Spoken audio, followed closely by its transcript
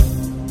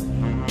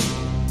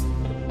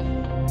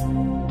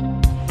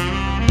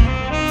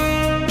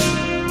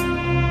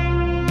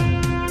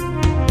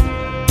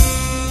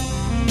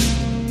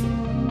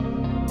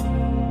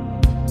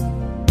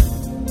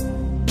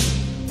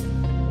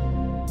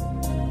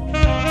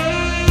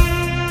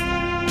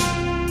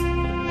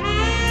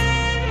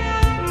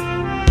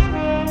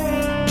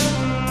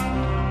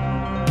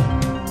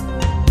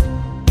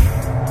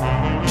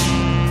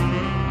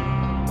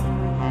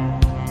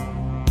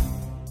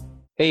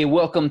Hey,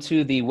 welcome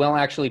to the Well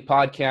Actually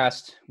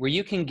podcast, where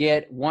you can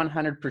get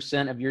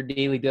 100% of your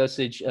daily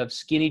dosage of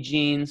skinny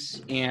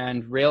jeans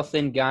and rail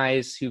thin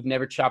guys who've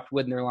never chopped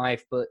wood in their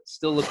life, but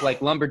still look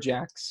like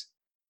lumberjacks.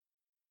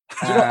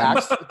 Do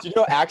you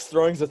know axe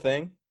throwing's a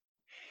thing?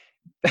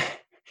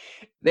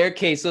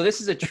 Okay, so this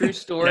is a true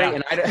story,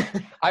 and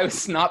I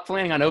was not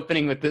planning on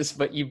opening with this,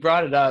 but you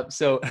brought it up.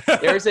 So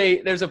there's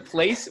a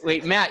place.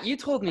 Wait, Matt, you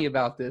told me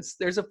about this.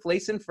 There's a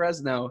place in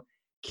Fresno.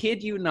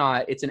 Kid you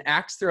not, it's an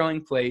axe throwing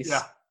place.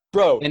 Yeah,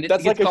 bro, and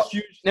that's like a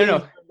huge thing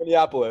in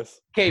Minneapolis.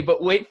 Okay,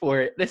 but wait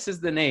for it. This is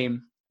the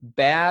name: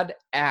 Bad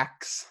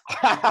Axe.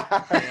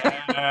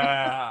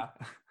 Yeah.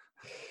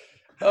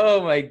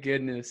 Oh my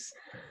goodness!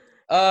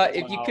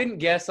 If you couldn't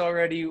guess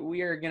already,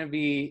 we are going to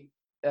be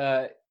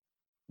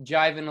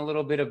jiving a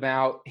little bit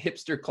about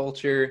hipster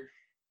culture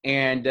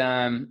and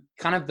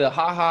kind of the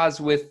ha-has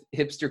with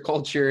hipster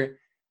culture.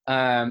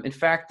 In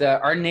fact,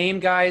 our name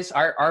guys,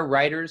 our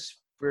writers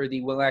for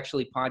the Well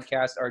Actually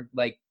podcast are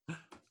like,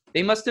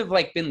 they must have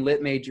like been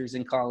lit majors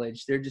in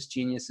college. They're just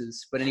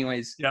geniuses. But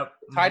anyways, The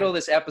title of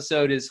this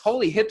episode is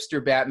Holy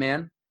Hipster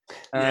Batman.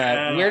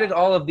 Where did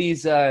all of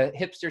these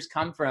hipsters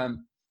come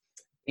from?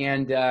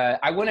 And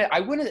I want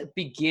to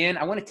begin.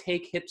 I want to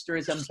take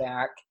hipsterism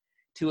back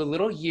to a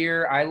little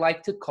year I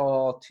like to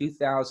call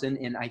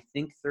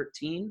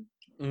 2013,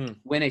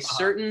 when a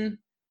certain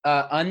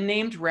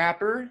unnamed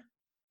rapper,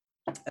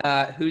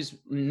 whose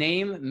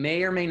name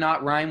may or may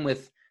not rhyme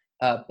with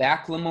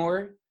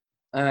Backlemore,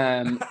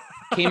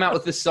 came out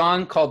with a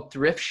song called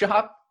Thrift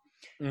Shop.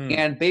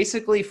 And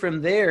basically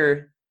from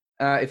there,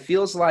 it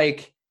feels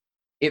like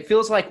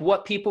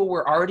what people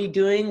were already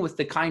doing with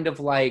the kind of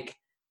like,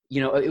 you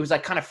know, it was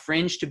like kind of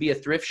fringe to be a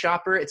thrift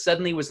shopper. It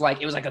suddenly was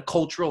like, it was like a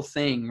cultural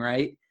thing,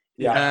 right?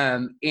 Yeah.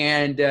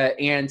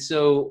 And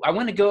so I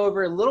want to go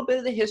over a little bit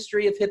of the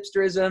history of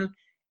hipsterism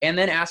and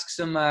then ask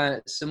some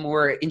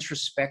more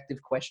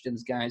introspective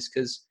questions, guys,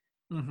 because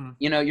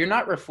you know, you're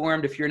not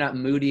reformed if you're not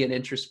moody and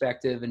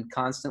introspective and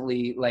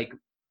constantly like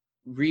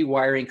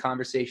rewiring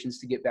conversations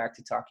to get back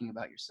to talking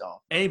about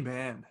yourself.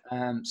 Amen.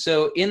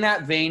 So in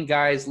that vein,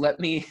 guys, let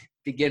me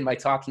begin by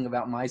talking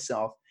about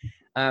myself.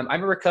 I'm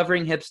a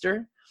recovering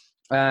hipster.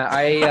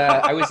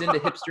 I was into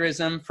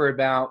hipsterism for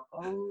about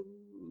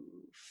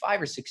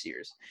 5 or 6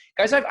 years.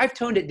 Guys, I've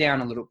toned it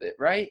down a little bit,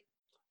 right?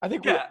 I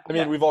think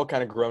we've all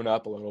kind of grown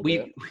up a little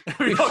bit.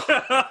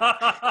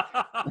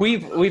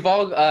 We've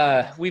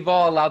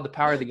all allowed the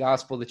power of the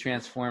gospel to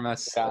transform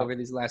us over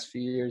these last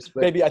few years. But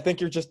maybe I think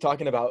you're just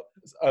talking about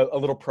a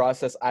little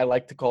process I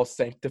like to call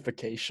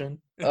sanctification.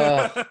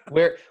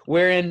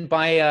 Wherein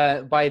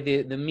by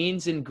the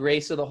means and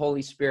grace of the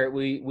Holy Spirit,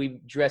 we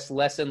dress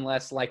less and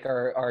less like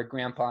our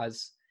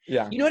grandpas.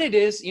 Yeah. You know what it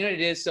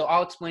is? So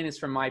I'll explain this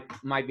from my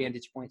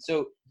vantage point.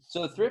 So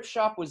the thrift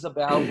shop was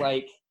about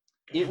like,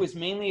 it was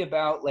mainly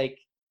about like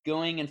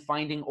going and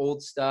finding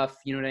old stuff,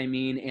 you know what I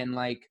mean? And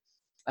like,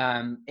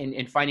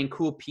 and finding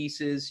cool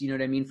pieces, you know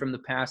what I mean, from the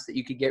past that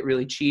you could get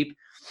really cheap.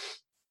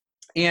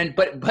 And,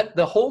 but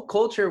the whole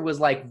culture was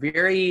like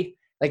very,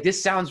 like,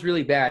 this sounds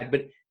really bad,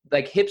 but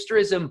like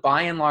hipsterism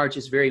by and large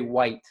is very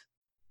white.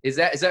 Is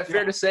that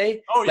fair to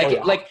say? Oh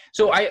yeah.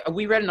 So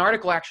we read an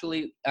article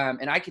actually,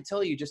 and I could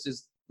tell you, just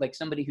as like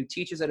somebody who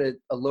teaches at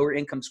a lower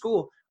income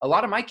school, a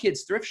lot of my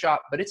kids thrift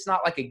shop, but it's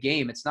not like a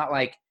game. It's not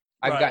like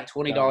I've got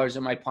 $20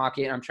 in my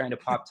pocket and I'm trying to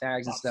pop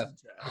tags and stuff.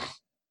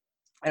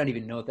 I don't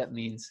even know what that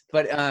means,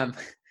 but I'm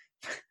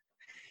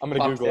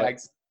gonna Google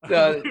tags.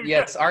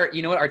 Yes,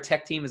 our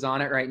tech team is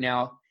on it right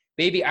now,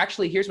 baby.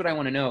 Actually, here's what I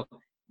want to know: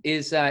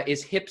 is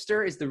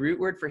hipster, is the root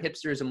word for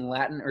hipsterism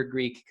Latin or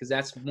Greek? Because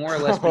that's more or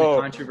less been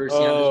a controversy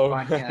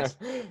on this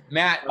podcast.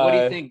 Matt, what do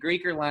you think,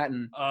 Greek or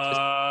Latin?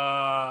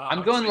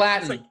 I'm going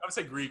Latin. I would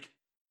say Greek.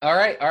 All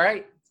right,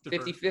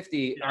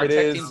 50-50. Our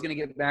tech team's gonna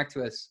get back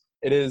to us.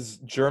 It is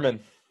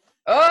German.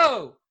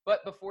 Oh,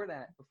 but before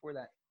that.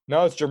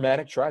 No, it's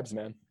Germanic tribes,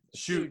 man.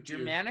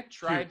 Germanic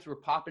tribes were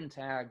popping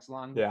tags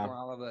long before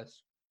all of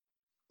us.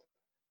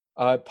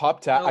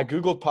 Pop tag. I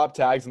googled pop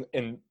tags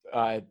and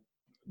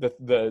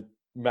the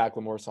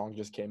Macklemore song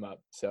just came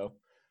up. So,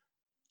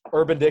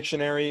 Urban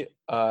Dictionary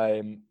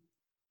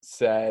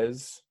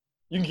says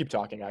you can keep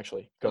talking.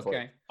 Actually, go for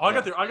it. I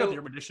got the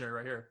Urban Dictionary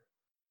right here.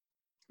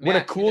 When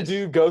a cool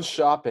dude goes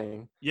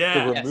shopping,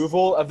 the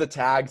removal of the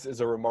tags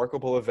is a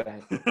remarkable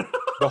event.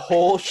 The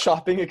whole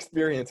shopping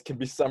experience can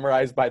be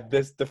summarized by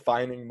this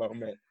defining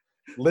moment.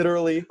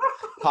 Literally,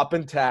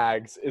 popping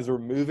tags is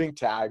removing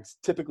tags,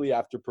 typically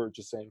after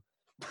purchasing.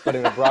 But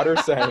in a broader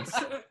sense,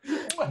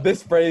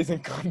 this phrase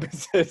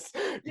encompasses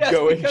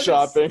going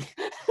shopping.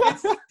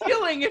 It's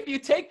stealing if you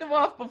take them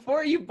off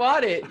before you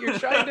bought it. You're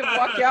trying to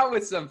walk out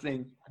with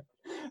something.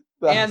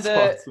 That's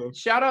awesome.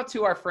 Shout out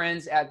to our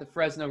friends at the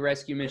Fresno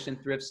Rescue Mission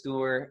Thrift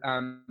Store.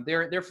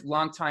 They're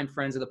longtime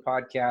friends of the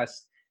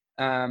podcast.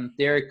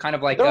 They're kind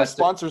of like they're us.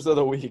 Sponsors of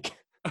the week.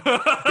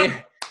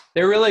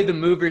 They're really the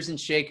movers and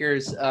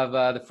shakers of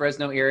the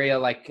Fresno area,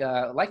 like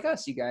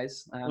us, you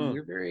guys.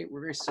 We're very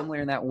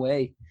similar in that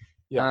way.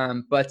 Yeah.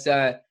 But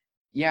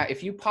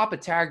if you pop a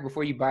tag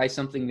before you buy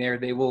something there,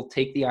 they will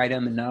take the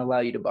item and not allow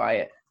you to buy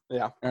it.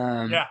 Yeah.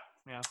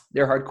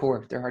 They're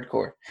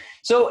hardcore.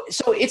 So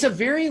it's a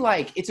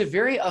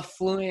very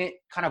affluent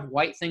kind of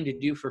white thing to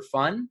do for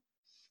fun.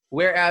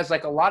 Whereas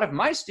like a lot of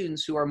my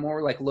students who are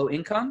more like low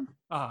income,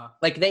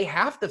 like they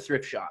have to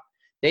thrift shop.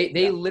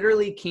 They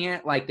literally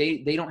can't, like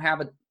they don't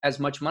have as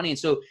much money. And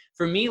so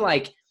for me,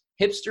 like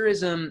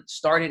hipsterism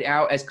started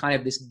out as kind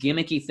of this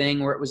gimmicky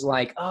thing where it was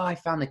like, oh, I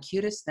found the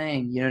cutest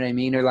thing. You know what I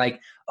mean? Or like,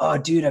 oh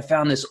dude, I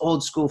found this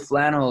old school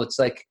flannel. It's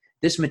like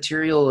this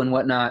material and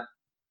whatnot.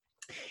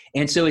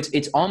 And so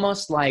it's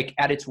almost like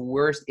at its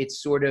worst,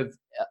 it's sort of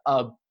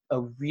a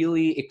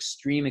really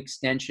extreme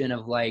extension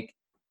of like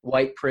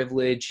white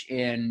privilege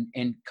and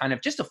kind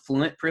of just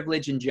affluent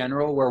privilege in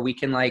general, where we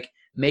can like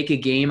make a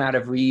game out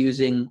of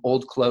reusing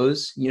old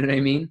clothes. You know what I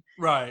mean?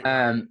 Right.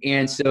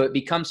 And so it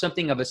becomes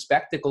something of a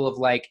spectacle of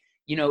like,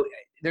 you know,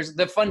 there's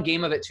the fun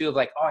game of it too, of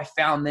like, oh, I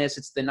found this.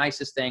 It's the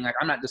nicest thing. Like,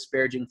 I'm not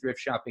disparaging thrift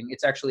shopping.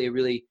 It's actually a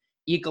really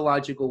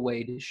ecological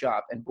way to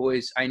shop. And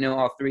boys, I know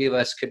all three of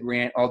us could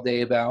rant all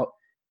day about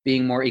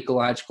being more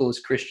ecological as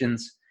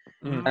Christians.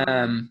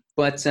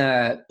 But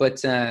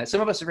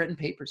some of us have written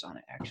papers on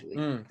it actually.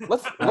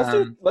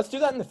 Let's do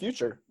that in the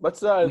future.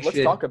 Let's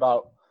talk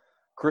about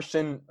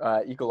Christian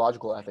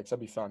ecological ethics.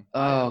 That'd be fun.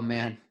 Oh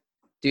man,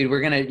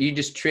 dude, you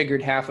just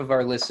triggered half of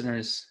our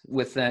listeners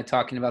with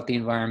talking about the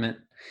environment.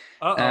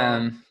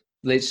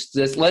 Let's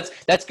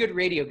that's good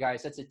radio,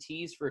 guys. That's a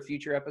tease for a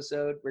future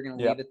episode. We're gonna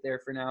leave it there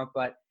for now.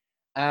 But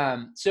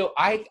so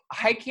I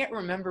can't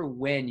remember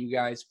when, you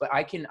guys, but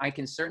I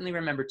can certainly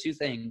remember two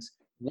things.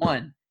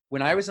 One,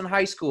 when I was in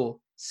high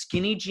school,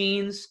 skinny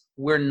jeans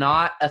were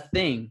not a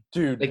thing.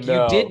 Dude, like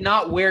you did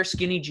not wear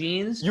skinny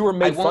jeans. You were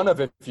made fun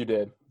of if you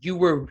did. You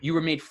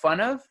were made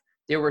fun of.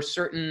 There were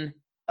certain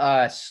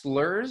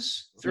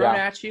slurs thrown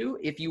at you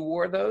if you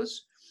wore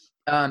those.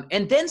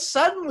 And then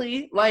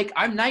suddenly, like,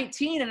 I'm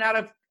 19 and out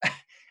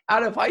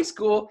of high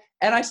school,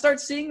 and I start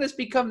seeing this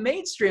become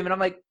mainstream, and I'm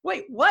like,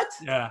 wait, what?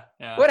 Yeah.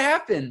 What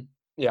happened?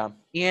 Yeah.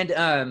 And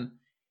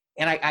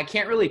I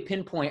can't really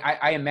pinpoint.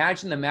 I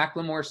imagine the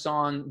Macklemore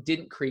song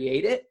didn't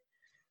create it.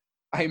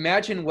 I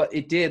imagine what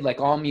it did,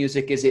 like all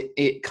music, is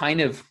it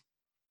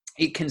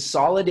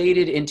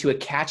consolidated into a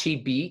catchy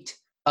beat,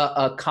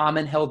 a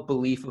common held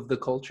belief of the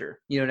culture.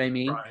 You know what I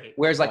mean? Right.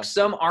 Whereas like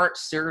some art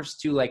serves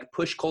to like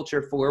push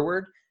culture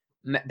forward.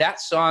 That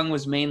song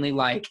was mainly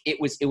like it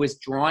was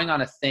drawing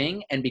on a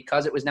thing, and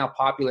because it was now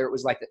popular, it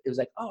was like,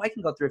 oh, I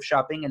can go thrift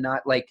shopping and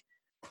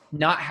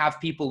not have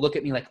people look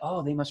at me like,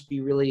 oh, they must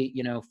be really,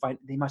 you know,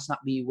 they must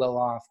not be well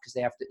off because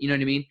they have to, you know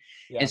what I mean?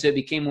 Yeah. And so it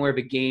became more of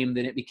a game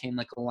than it became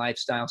like a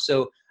lifestyle.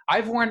 So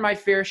I've worn my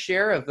fair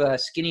share of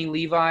skinny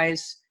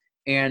Levi's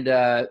and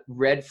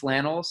red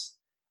flannels.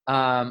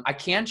 I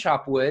can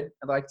chop wood.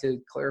 I'd like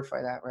to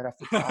clarify that right off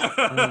the top.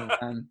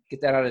 Get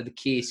that out of the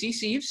key.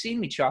 CC, you've seen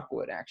me chop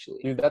wood,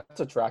 actually. Dude,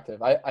 that's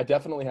attractive. I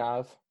definitely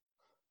have.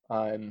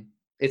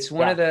 It's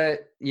one of the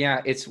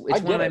it's one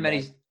of my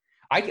many.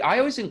 I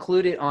always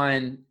include it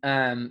on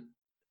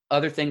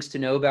other things to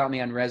know about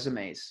me on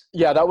resumes.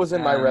 Yeah, that was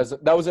in my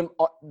resume. That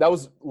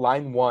was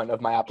line 1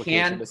 of my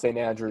application to St.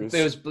 Andrews.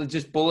 It was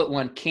just bullet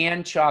 1: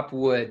 can chop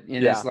wood,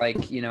 and it's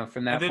like, you know,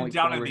 from that and point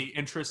then down forward, in the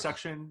interest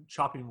section,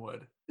 chopping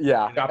wood.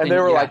 Yeah, and they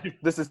were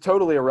like, "This is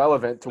totally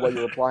irrelevant to what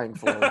you're applying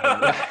for."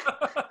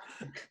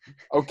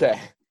 Okay,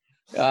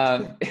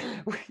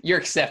 you're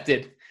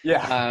accepted.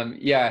 Yeah,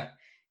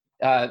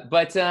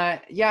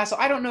 so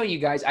I don't know, you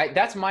guys.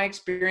 That's my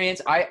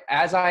experience.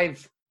 As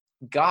I've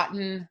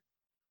gotten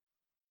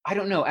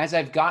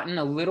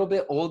a little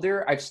bit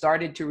older, I've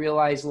started to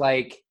realize,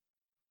 like,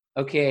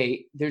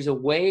 okay, there's a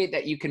way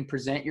that you can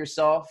present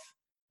yourself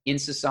in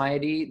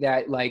society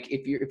that, like,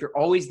 if you're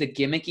always the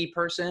gimmicky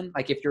person,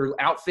 like if your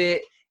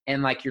outfit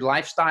and like your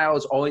lifestyle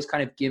is always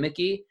kind of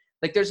gimmicky,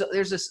 like there's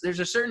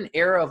a certain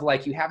era of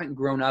like you haven't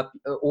grown up,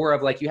 or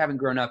of like you haven't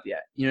grown up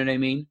yet. You know what I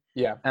mean?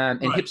 Yeah.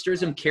 And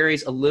hipsterism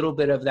carries a little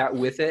bit of that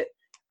with it.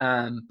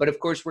 But of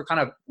course we're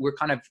kind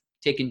of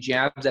taking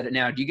jabs at it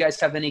now. Do you guys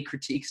have any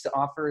critiques to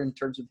offer in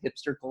terms of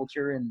hipster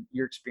culture and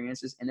your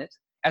experiences in it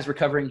as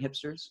recovering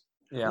hipsters?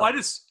 Yeah. Well,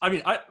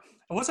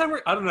 was I ever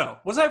a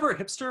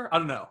hipster? I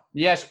don't know.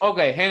 Yes.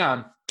 Okay. Hang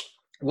on.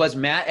 Was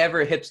Matt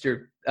ever a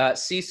hipster?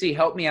 CC,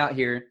 help me out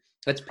here.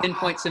 Let's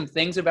pinpoint some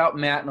things about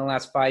Matt in the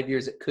last 5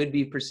 years that could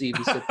be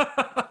perceived as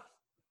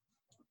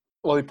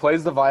Well, he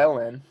plays the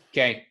violin.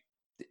 Okay.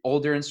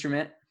 Older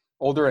instrument.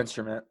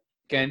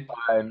 Okay.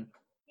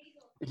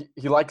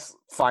 He likes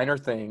finer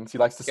things. He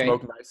likes to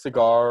smoke nice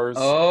cigars.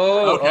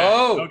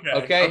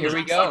 Okay. Here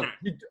we go.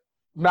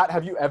 Matt,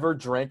 have you ever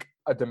drank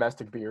a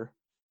domestic beer?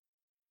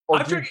 Or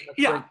drink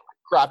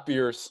craft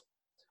beers?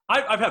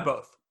 I've had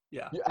both.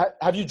 Yeah.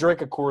 Have you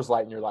drank a Coors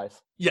Light in your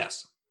life?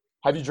 Yes.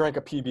 Have you drank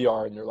a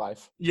PBR in your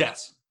life?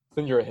 Yes.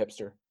 Then you're a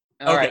hipster.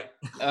 All right.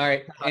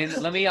 And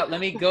let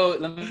me go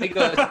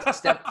a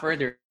step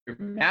further.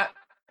 Matt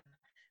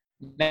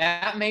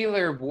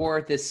Mailer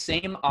wore the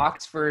same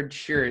Oxford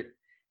shirt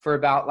for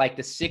about like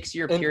the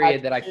 6-year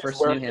period that I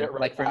first knew him,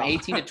 like from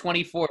 18 to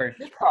 24.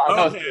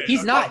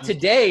 He's not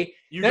today.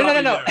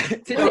 No.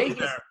 Today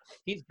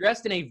he's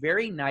dressed in a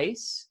very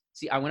nice.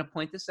 See, I want to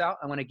point this out.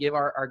 I want to give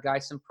our guy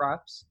some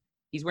props.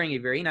 He's wearing a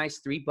very nice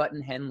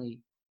 3-button Henley.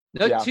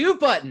 No,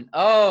 2-button.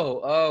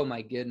 Oh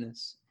my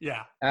goodness.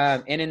 Yeah.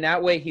 And in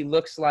that way, he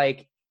looks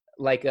like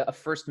a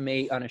first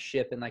mate on a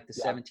ship in like the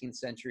 17th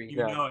century. You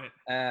know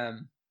it.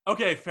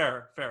 Okay,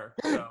 fair.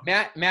 So.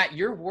 Matt,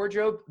 your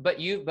wardrobe, but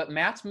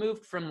Matt's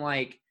moved from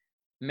like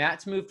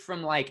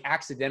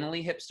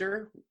accidentally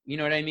hipster. You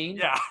know what I mean?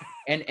 Yeah.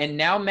 And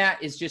now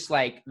Matt's just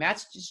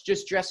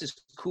dresses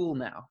cool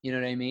now. You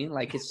know what I mean?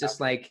 Like it's just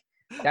like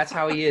that's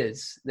how he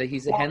is. That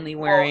he's a Henley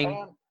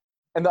wearing.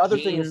 And the other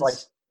thing is like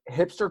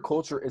hipster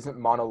culture isn't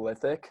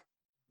monolithic.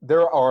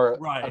 There are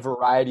a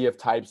variety of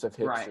types of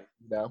hipster,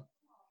 you know.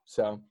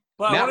 So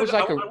but Matt was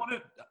like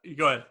you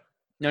go ahead.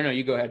 No,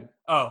 you go ahead.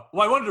 Oh,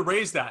 well, I wanted to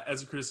raise that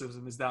as a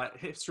criticism is that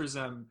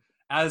hipsterism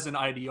as an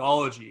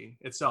ideology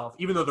itself,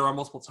 even though there are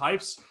multiple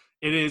types,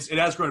 it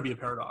has grown to be a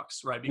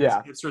paradox, right?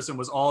 Because hipsterism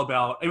was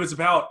about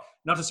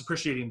not just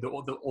appreciating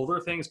the older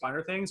things,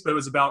 finer things, but it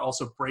was about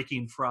also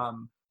breaking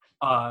from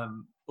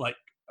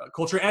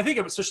culture. And I think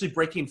especially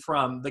breaking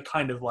from the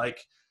kind of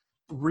like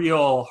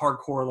real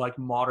hardcore, like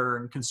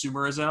modern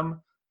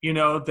consumerism, you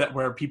know, that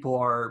where people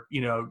are, you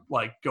know,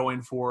 like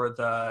going for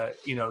the,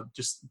 you know,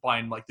 just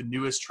buying like the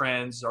newest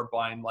trends or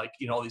buying like,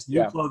 you know, all these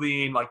new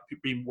clothing, like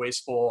being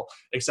wasteful,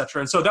 etc.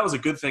 And so that was a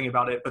good thing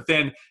about it. But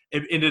then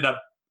it ended up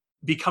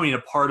becoming a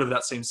part of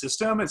that same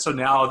system. And so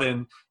now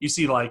then you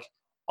see like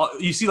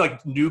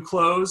new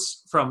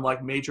clothes from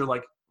like major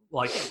like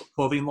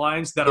clothing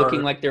lines that looking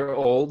are like they're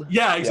old.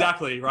 Yeah,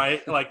 exactly.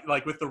 Right.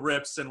 like with the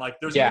rips and like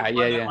there's like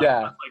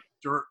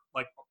dirt,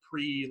 like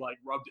like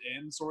rubbed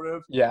in sort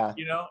of,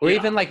 you know, or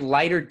even like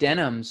lighter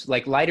denims.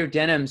 Like lighter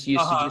denims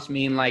used to just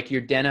mean like your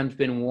denim's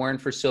been worn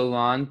for so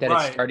long that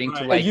it's starting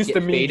to like it used get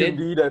to mean faded.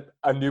 you need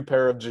a new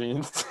pair of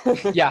jeans.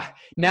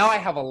 Now I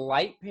have a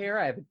light pair,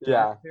 I have a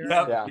dark pair,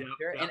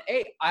 and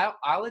hey,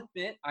 I'll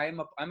admit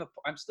I'm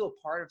still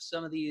a part of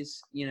some of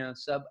these, you know,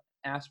 sub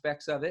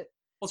aspects of it.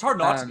 Well, it's hard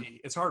not to be.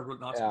 It's hard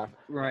not to be.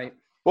 Right.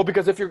 Well,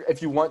 because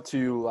if you want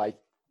to like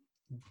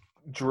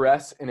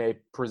dress in a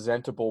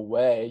presentable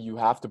way, you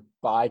have to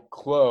buy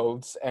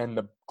clothes, and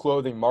the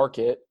clothing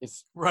market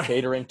is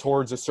catering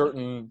towards a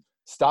certain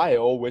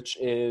style, which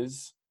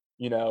is,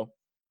 you know,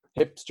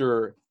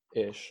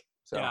 hipster-ish.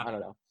 So I don't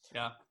know.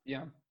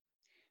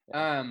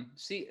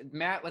 See,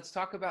 Matt, let's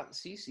talk about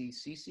Cece.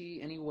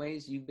 Cece, any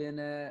ways you've been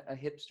a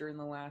hipster in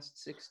the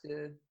last 6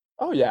 to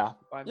 5 years?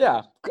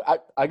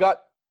 I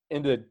got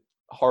into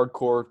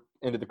hardcore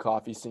into the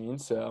coffee scene,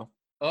 so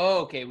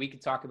okay, we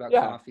could talk about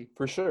coffee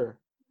for sure.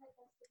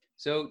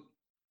 So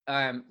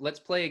let's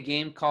play a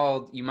game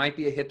called You Might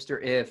Be a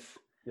Hipster If.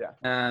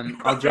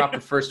 I'll drop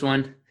the first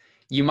one.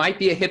 You might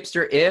be a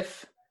hipster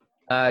if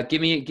give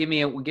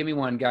me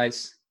one,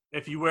 guys.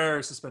 If you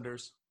wear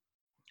suspenders.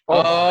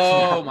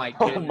 Oh my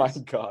goodness. Oh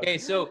my god. Okay,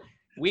 so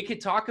we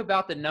could talk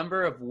about the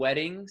number of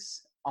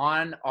weddings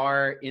on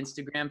our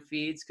Instagram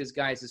feeds, because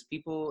guys, as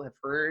people have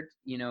heard,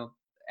 you know,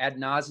 ad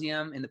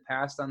nauseum in the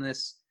past on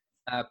this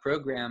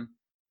program,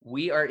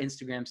 we are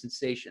Instagram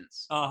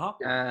sensations.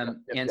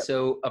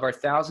 So of our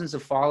thousands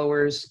of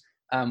followers,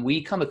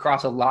 we come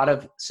across a lot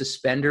of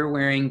suspender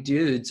wearing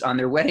dudes on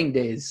their wedding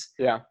days.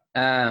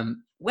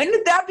 When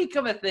did that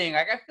become a thing?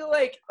 Like, I feel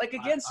like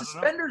again,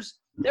 suspenders,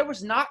 that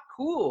was not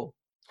cool.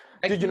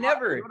 Like, Dude, you know what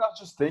I was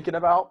just thinking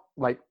about?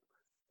 Like,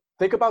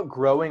 think about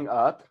growing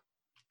up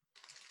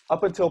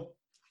until,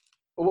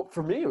 well,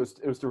 for me, it was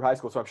through high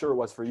school, so I'm sure it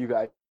was for you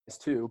guys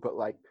too, but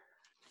like,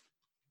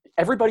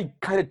 everybody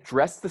kind of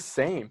dressed the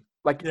same.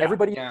 Like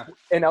everybody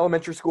in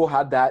elementary school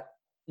had that,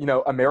 you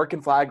know,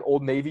 American flag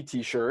Old Navy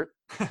t-shirt.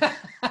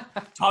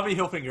 Tommy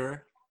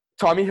Hilfiger.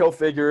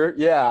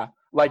 Yeah.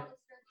 Like,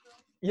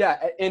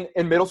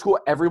 in middle school,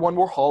 everyone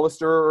wore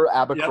Hollister or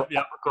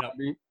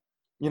Abercrombie.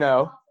 You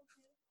know,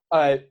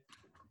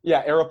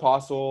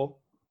 Aeropostale.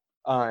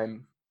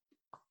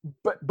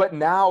 But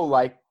now,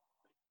 like,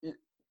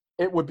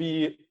 it would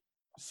be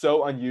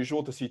so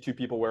unusual to see two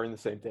people wearing the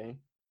same thing.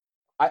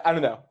 I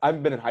don't know. I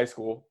haven't been in high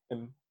school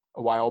in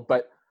a while,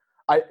 but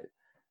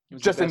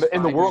just in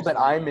the world that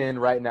I'm in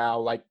right now,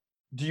 like,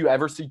 do you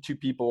ever see two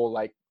people,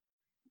 like,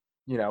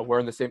 you know,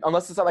 wearing the same,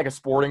 unless it's not like a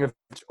sporting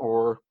event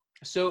or.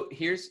 So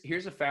here's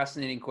a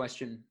fascinating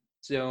question.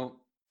 So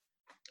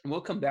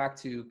we'll come back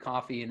to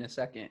coffee in a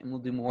second, and we'll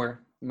do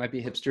more. It might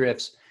be hipster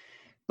ifs,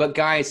 but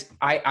guys,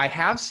 I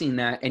have seen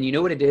that, and you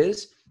know what it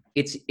is?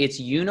 It's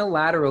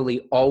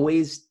unilaterally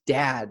always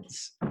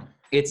dads.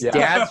 It's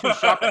dads who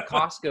shop at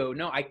Costco.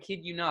 No, I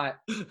kid you not.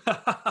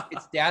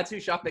 It's dads who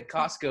shop at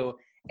Costco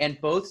and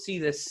both see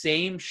the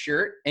same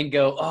shirt and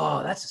go,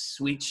 "Oh, that's a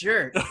sweet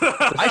shirt.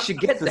 I should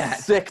get that."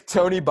 Sick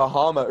Tommy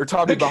Bahama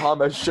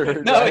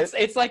shirt. No, right?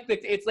 it's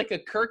like a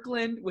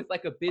Kirkland with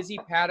like a busy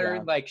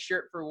pattern like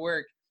shirt for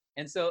work.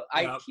 And so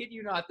I kid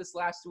you not, this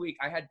last week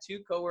I had two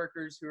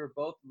coworkers who are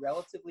both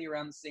relatively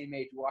around the same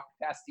age walk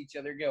past each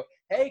other and go,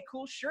 "Hey,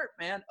 cool shirt,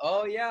 man.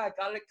 Oh yeah, I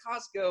got it at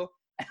Costco."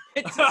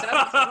 It's just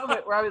at this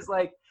moment where I was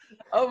like,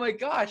 oh my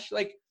gosh,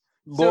 like.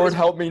 Lord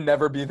help me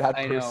never be that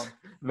person.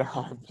 I know. No,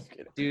 I'm just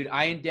kidding. Dude,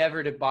 I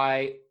endeavor to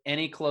buy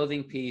any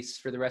clothing piece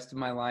for the rest of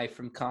my life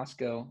from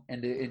Costco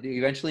and to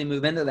eventually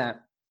move into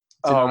that.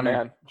 Oh,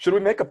 man. Should we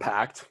make a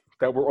pact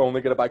that we're only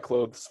going to buy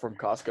clothes from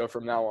Costco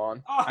from now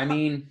on? I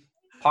mean,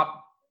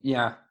 pop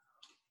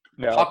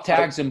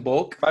tags in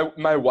bulk.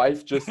 My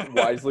wife just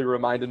wisely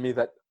reminded me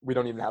that we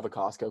don't even have a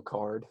Costco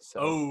card.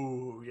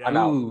 So yeah.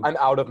 I'm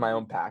out of my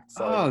own pact.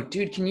 Sorry. Oh,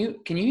 dude, can you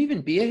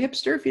even be a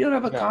hipster if you don't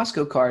have a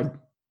Costco card?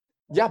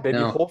 Yeah, baby.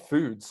 No. Whole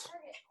Foods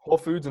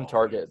and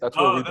Target. That's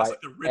where we buy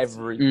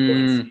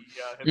everything.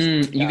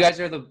 You guys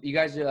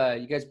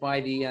buy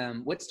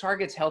the what's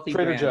Target's healthy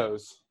Trader brand?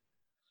 Joe's.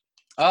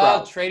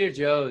 Oh, Trader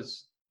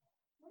Joe's.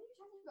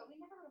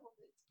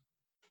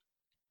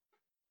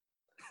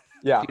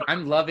 Yeah. Dude,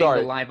 I'm loving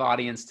the live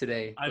audience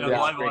today. I know the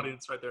live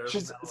audience right there.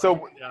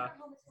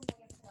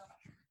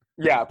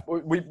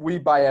 We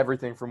buy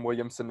everything from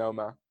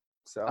Williams-Sonoma.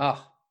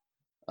 So.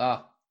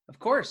 Oh, of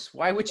course.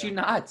 Why would you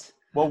not?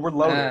 Well, we're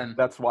loaded.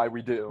 That's why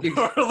we do.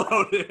 We're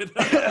loaded.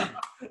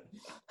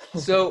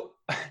 So,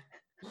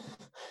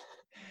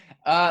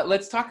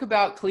 let's talk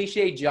about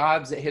cliche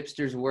jobs that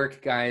hipsters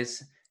work,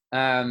 guys.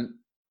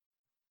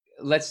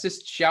 Let's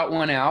just shout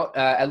one out.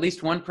 At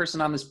least one person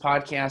on this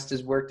podcast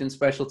has worked in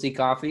specialty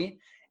coffee,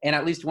 and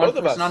at least one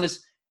person on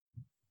this.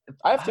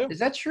 I have two. Is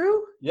that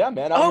true? Yeah,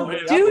 man.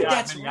 Dude,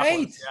 that's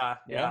right.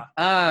 Yeah.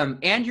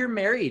 And you're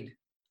married.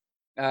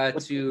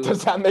 Does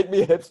that make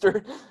me a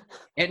hipster?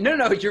 And no,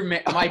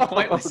 my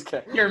point was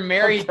you're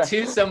married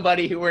to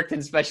somebody who worked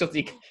in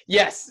specialty.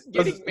 Yes,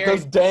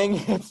 those dang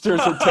hipsters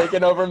are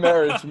taking over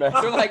marriage, man.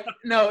 They're like,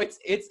 no, it's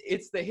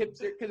the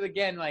hipster, because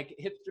again, like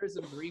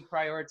hipsterism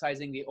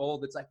reprioritizing the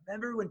old. It's like,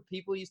 remember when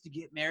people used to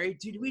get married?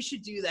 Dude, we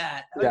should do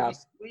that. That would be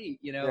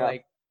sweet,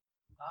 like,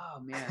 oh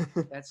man,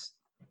 that's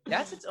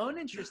its own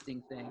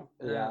interesting thing.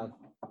 Yeah.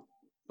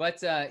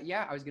 But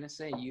I was gonna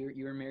say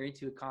you were married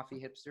to a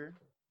coffee hipster.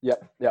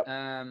 Yep.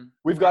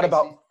 We've got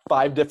about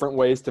 5 different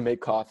ways to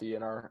make coffee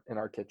in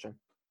our kitchen.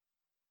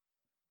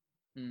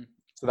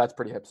 So that's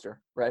pretty hipster,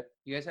 right?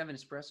 You guys have an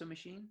espresso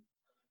machine?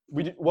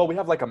 We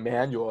have like a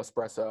manual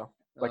espresso,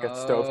 like a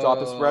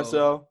stovetop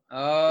espresso.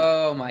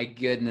 Oh my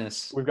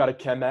goodness. We've got a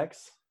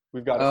Chemex.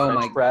 We've got a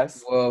French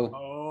press.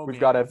 Whoa. We've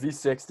got a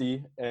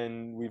V60,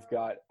 and we've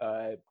got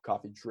a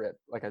coffee drip,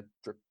 like a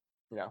drip,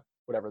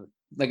 whatever.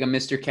 Like a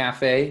Mr.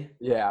 Cafe?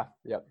 Yeah.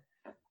 Yep.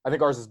 I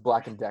think ours is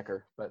Black &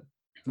 Decker, but.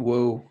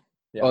 Whoa.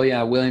 Yeah. Oh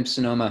yeah,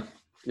 Williams-Sonoma.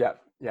 Yeah.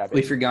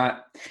 We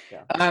forgot.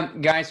 Yeah.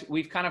 Guys,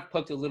 we've kind of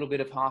poked a little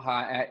bit of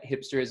ha-ha at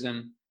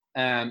hipsterism.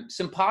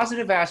 Some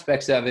positive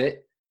aspects of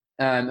it,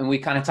 and we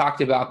kind of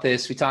talked about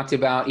this. We talked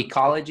about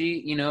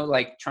ecology,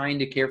 like trying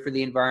to care for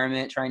the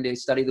environment, trying to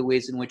study the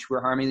ways in which we're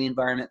harming the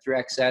environment through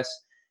excess,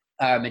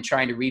 and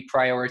trying to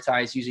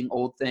reprioritize using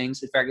old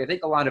things. In fact, I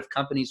think a lot of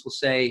companies will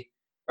say,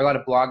 or a lot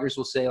of bloggers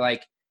will say,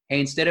 like, hey,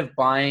 instead of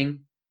buying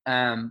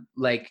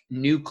like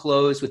new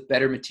clothes with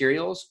better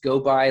materials, go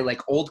buy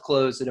like old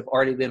clothes that have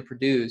already been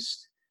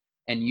produced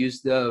and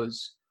use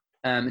those.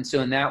 And so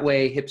in that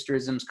way,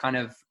 hipsterism's kind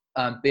of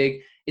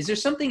big. Is there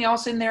something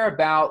else in there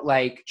about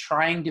like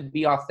trying to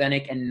be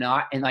authentic and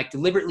like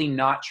deliberately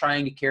not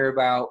trying to care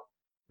about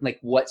like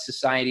what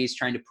society is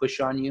trying to push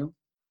on you?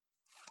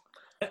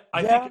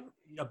 I think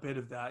a bit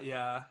of that,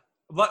 yeah.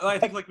 But I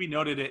think like we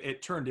noted,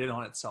 it turned in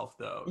on itself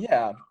though.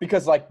 Yeah,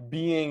 because like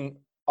being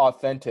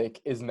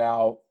authentic is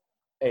now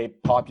a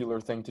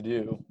popular thing to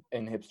do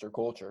in hipster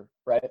culture,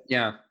 right?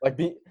 Yeah. Like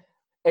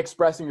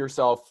expressing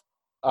yourself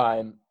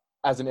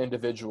as an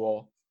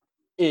individual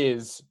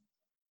that's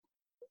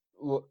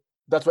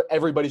what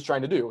everybody's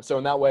trying to do. So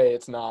in that way,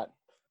 it's not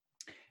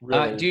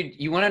really... dude,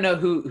 you want to know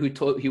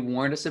who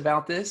warned us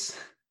about this?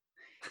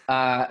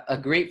 A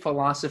great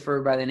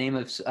philosopher by the name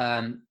of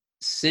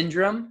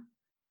Syndrome.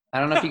 I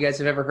don't know if you guys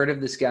have ever heard of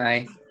this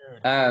guy.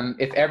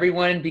 If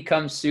everyone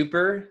becomes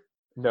super...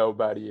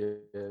 Nobody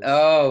is.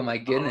 Oh my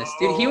goodness,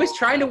 dude! He was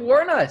trying to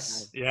warn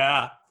us.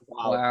 Yeah.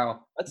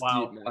 Wow. That's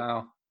deep, man.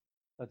 Wow.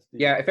 That's deep.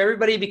 Yeah. If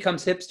everybody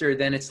becomes hipster,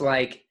 then it's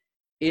like,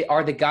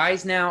 are the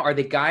guys now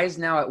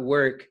at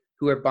work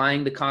who are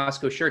buying the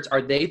Costco shirts?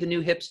 Are they the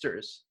new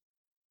hipsters?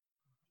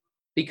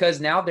 Because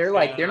now they're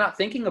like they're not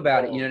thinking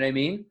about it. You know what I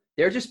mean?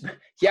 They're just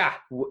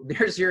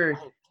there's your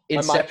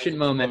inception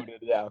moment.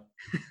 Yeah.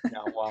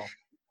 Wow.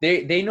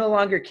 They no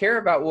longer care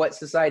about what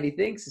society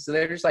thinks, so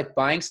they're just like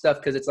buying stuff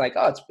because it's like,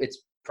 oh, it's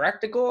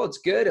practical, it's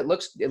good, it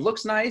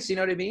looks nice, you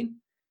know what I mean?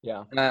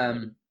 Yeah.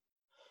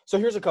 So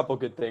here's a couple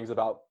good things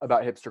about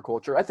hipster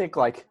culture. I think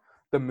like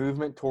the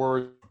movement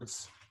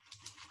towards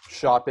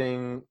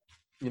shopping,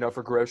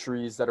 for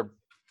groceries that are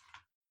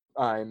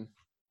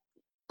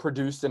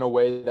produced in a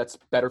way that's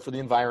better for the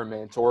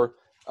environment, or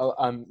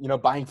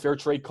buying fair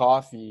trade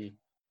coffee,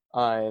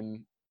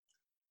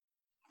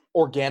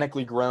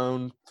 organically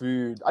grown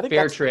food. I think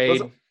fair trade.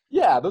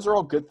 Those are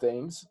all good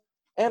things.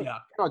 And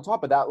on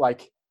top of that,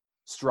 like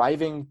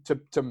striving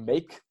to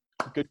make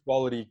good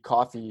quality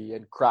coffee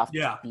and craft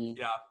beer.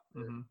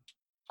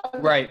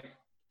 Right.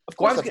 Of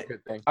course, that's a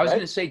good thing. I was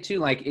going to say too,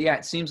 like, yeah,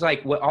 it seems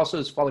like what also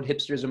has followed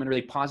hipsterism in a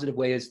really positive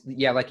way is,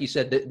 yeah, like you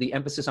said, the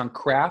emphasis on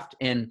craft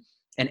and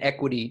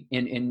equity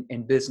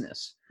in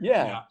business.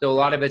 Yeah. So a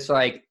lot of it's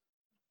like,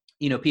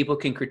 you know, people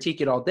can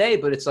critique it all day,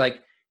 but it's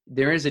like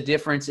there is a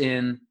difference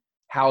in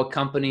how a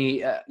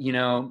company, you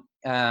know,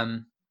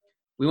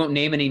 we won't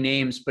name any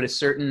names, but a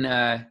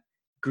certain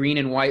green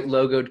and white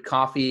logoed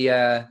coffee,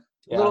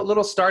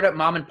 little startup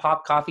mom and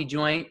pop coffee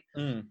joint.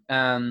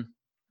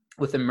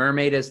 With a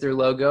mermaid as their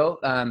logo.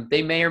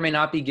 They may or may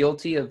not be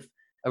guilty of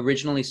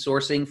originally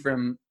sourcing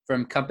from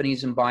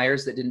companies and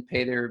buyers that didn't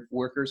pay their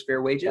workers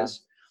fair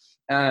wages.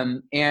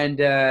 And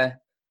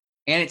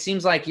it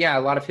seems like, yeah,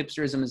 a lot of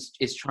hipsterism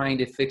is trying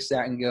to fix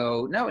that and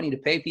go, no, we need to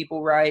pay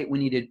people right. We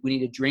need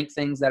to drink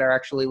things that are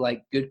actually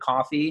like good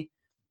coffee,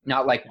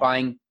 not like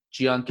buying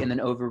junk and then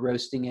over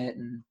roasting it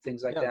and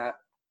things like that.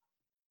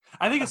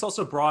 I think it's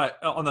also brought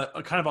on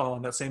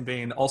that same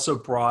vein, also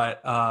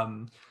brought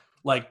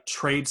like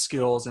trade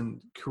skills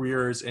and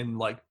careers in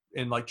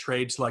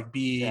trade to like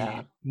be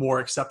more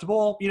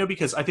acceptable, you know,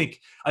 because I think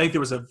there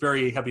was a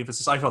very heavy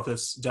emphasis. I felt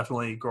this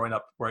definitely growing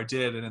up where I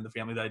did and in the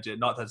family that I did,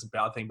 not that it's a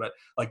bad thing, but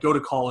like go to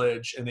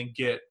college and then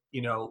get,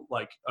 you know,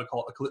 like a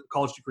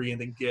college degree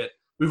and then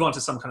move on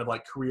to some kind of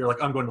like career.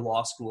 Like I'm going to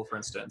law school, for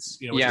instance,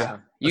 you know,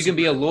 you can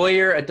be a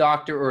lawyer, a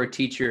doctor, or a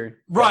teacher.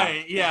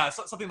 Right. Yeah.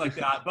 Something like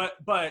that.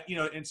 But, you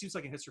know, it seems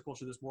like in hipster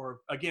culture, there's more,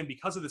 again,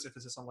 because of this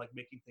emphasis on like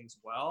making things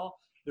well,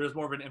 there's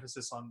more of an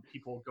emphasis on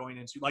people going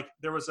into, like,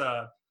 there was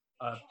a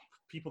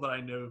people that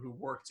I know who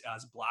worked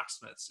as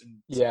blacksmiths and,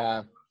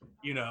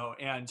 you know,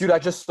 and dude, I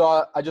just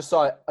saw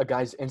a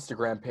guy's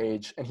Instagram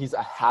page and he's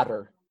a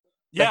hatter.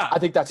 I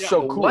think that's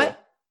so cool.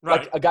 What?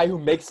 Like a guy who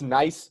makes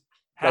nice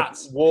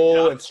hats, like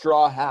wool and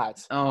straw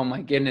hats. Oh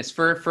my goodness!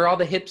 For all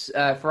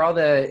the for all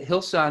the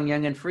Hillsong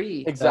Young and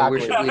Free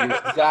worship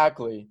leaders.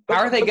 Exactly. How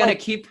are they going to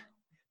keep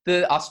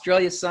the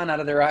Australia sun out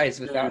of their eyes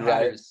without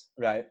hatters?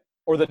 Right.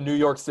 Or the New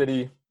York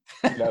City,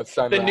 you know,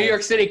 sunrise. The New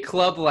York City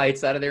club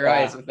lights out of their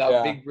eyes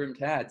without big brimmed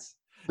hats.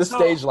 The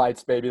stage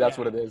lights, baby. That's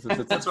what it is.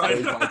 It's that's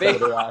stage right. lights out of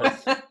their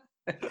eyes.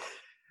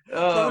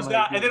 So there's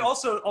that, and then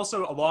also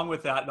along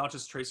with that, not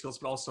just trade skills,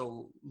 but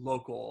also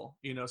local.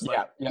 You know, so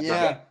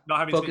not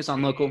having focus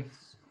on local.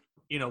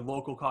 You know,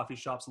 local coffee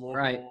shops,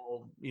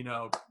 local, you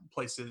know,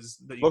 places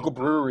that you local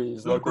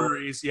breweries,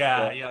 breweries,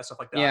 stuff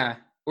like that. Yeah,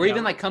 or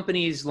even like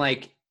companies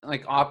like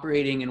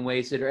operating in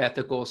ways that are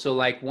ethical. So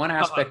like one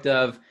aspect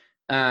of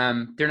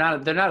they're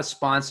not a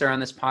sponsor on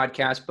this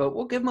podcast, but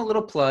we'll give them a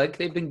little plug.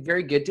 They've been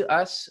very good to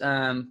us.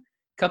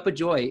 Cup of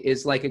Joy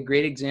is like a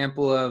great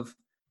example of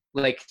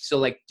like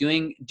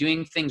doing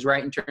things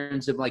right in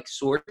terms of like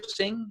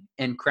sourcing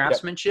and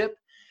craftsmanship,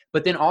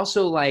 but then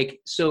also like,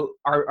 so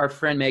our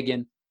friend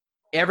Megan,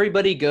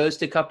 everybody goes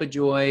to Cup of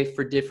Joy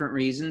for different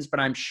reasons, but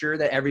I'm sure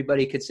that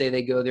everybody could say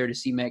they go there to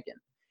see Megan.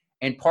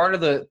 And part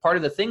of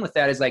the thing with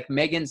that is like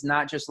Megan's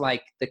not just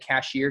like the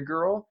cashier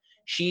girl.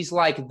 She's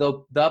like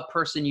the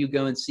person you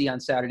go and see on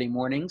Saturday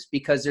mornings,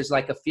 because there's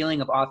like a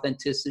feeling of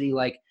authenticity.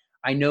 Like,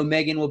 I know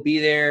Megan will be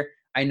there.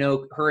 I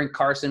know her and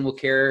Carson will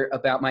care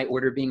about my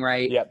order being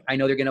right. Yep. I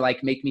know they're going to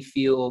like make me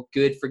feel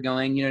good for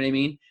going, you know what I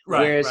mean?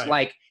 Right, Whereas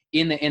like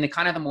in the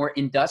kind of the more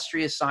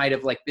industrious side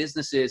of like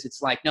businesses,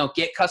 it's like, no,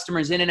 get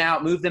customers in and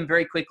out, move them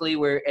very quickly.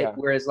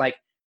 Whereas like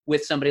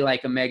with somebody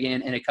like a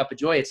Megan and a Cup of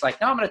Joy, it's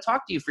like, no, I'm going to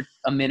talk to you for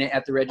a minute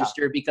at the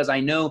register because I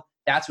know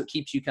that's what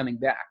keeps you coming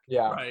back.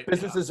 Yeah. Right.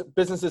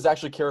 Businesses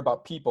actually care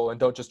about people and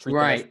don't just treat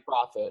them as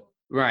profit.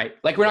 Right.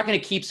 Like, we're not going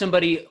to keep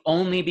somebody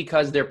only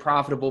because they're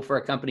profitable for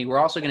a company. We're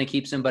also going to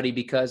keep somebody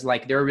because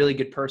like they're a really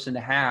good person to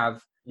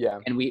have. Yeah.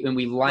 And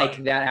we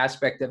like that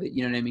aspect of it.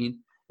 You know what I mean?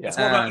 Yeah.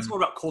 It's more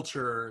about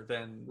culture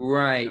than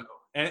right. You know,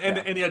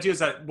 and the idea is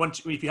that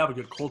if you have a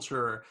good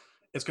culture,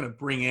 it's going to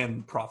bring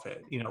in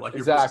profit. You know, like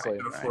exactly.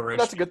 Flourish.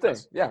 That's a good thing.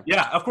 Yeah.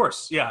 Yeah. Of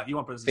course. Yeah. You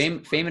want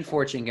business. Fame and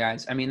fortune,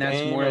 guys. I mean,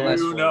 that's more or less.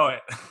 You know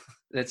it.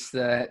 That's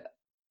the.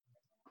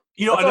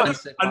 You know,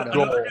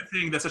 another good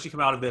thing that's actually come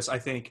out of this, I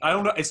think, I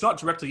don't know, it's not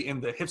directly in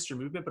the hipster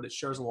movement, but it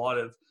shares a lot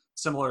of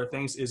similar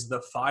things, is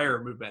the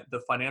FIRE movement, the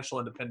financial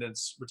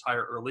independence,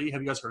 retire early.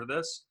 Have you guys heard of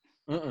this?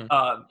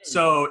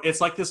 So it's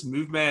like this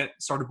movement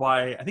started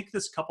by, I think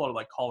this couple out of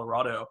like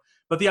Colorado,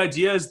 but the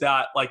idea is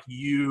that like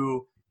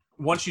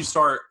once you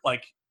start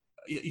like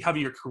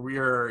having your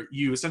career,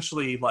 you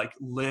essentially like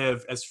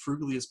live as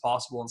frugally as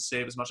possible and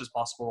save as much as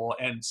possible.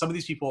 And some of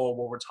these people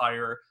will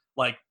retire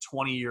like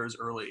 20 years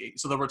early.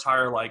 So they'll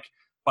retire like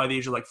by the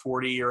age of like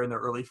 40 or in their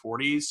early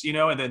 40s, you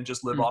know, and then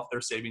just live off their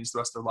savings the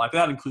rest of their life.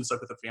 And that includes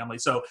like with a family.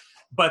 So,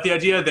 but the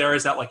idea there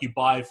is that like you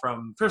buy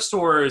from thrift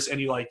stores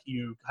and you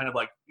kind of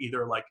like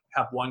either like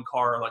have one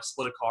car or like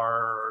split a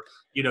car, or,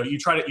 you know, you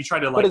try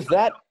to like. But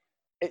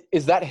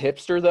is that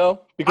hipster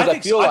though? Because I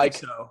feel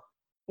like,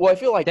 well, I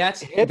feel like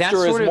that's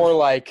hipster is more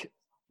like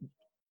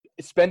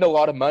spend a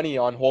lot of money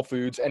on Whole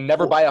Foods and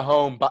never buy a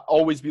home, but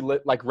always be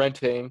like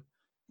renting.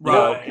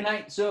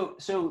 Right. So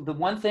the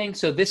one thing,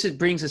 so this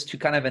brings us to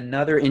kind of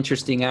another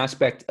interesting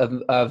aspect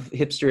of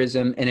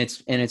hipsterism, and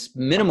it's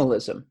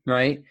minimalism,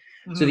 right?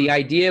 Mm-hmm. So the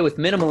idea with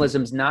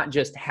minimalism is not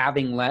just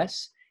having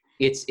less,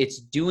 it's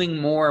doing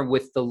more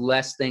with the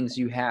less things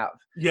you have.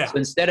 Yeah. So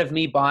instead of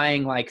me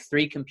buying like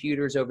 3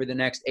 computers over the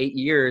next 8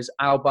 years,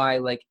 I'll buy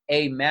like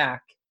a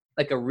Mac,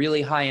 like a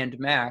really high-end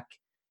Mac.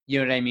 You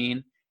know what I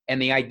mean?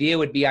 And the idea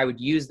would be I would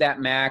use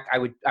that Mac. I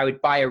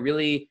would buy a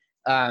really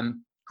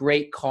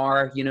great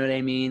car. You know what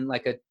I mean?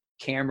 Like a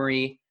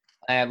Camry,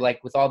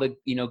 like with all the,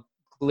 you know,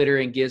 glitter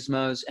and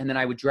gizmos. And then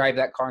I would drive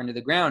that car into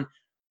the ground.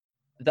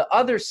 The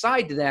other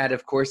side to that,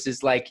 of course,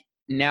 is like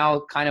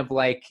now kind of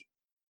like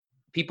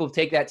people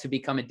take that to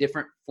become a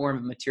different form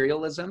of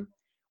materialism,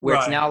 where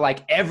it's now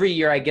like every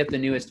year I get the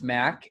newest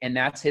Mac, and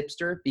that's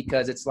hipster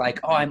because it's like,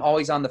 oh, I'm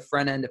always on the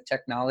front end of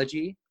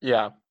technology.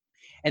 Yeah.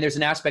 And there's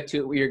an aspect to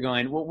it where you're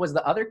going, well, was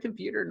the other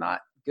computer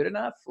not good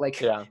enough?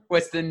 Like,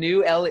 was the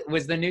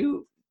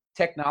new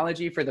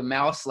technology for the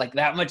mouse like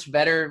that much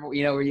better,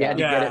 you know, where you had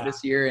to get it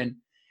this year?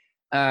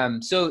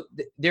 And so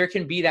there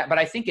can be that. But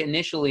I think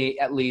initially,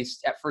 at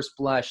least at first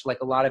blush,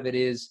 like a lot of it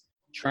is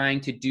trying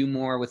to do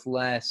more with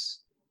less,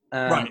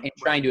 and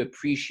trying to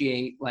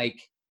appreciate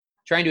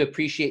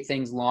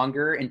things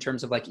longer in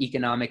terms of like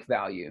economic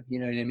value. You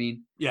know what I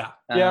mean? Yeah.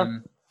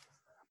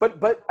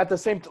 But at the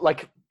same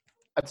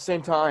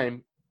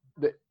time,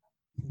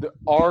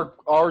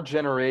 our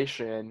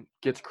generation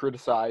gets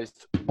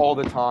criticized all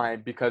the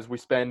time because we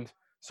spend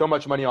so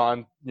much money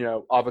on, you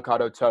know,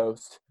 avocado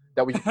toast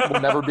that we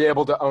will never be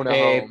able to own a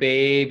home.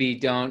 Baby,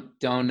 don't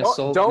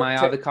assault my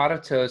avocado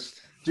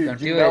toast. Dude,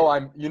 you know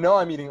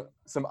I'm eating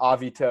some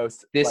Avi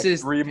toast. This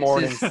is 3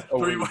 mornings a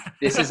week.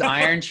 This is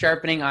iron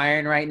sharpening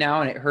iron right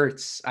now, and it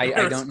hurts. I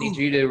don't need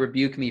you to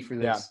rebuke me for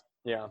this.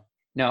 Yeah.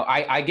 No,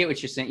 I get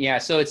what you're saying. Yeah,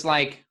 so it's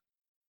like,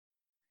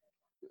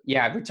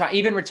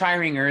 even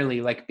retiring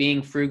early, like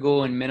being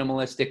frugal and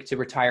minimalistic to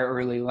retire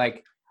early,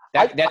 like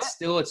that's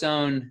still its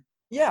own.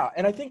 Yeah,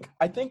 and I think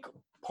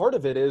part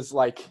of it is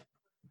like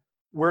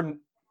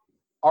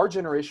our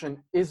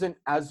generation isn't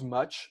as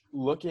much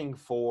looking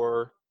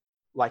for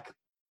like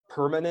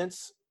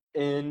permanence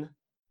in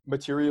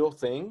material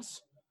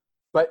things,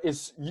 but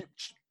is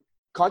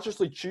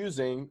consciously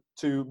choosing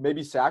to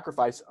maybe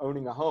sacrifice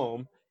owning a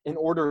home in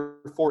order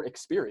for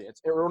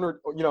experience, in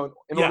order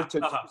to spend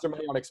some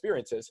money on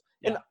experiences.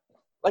 And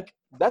like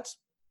that's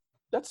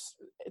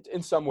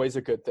in some ways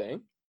a good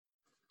thing,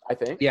 I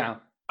think. Yeah.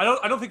 I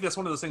don't think that's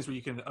one of those things where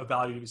you can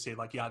evaluate and say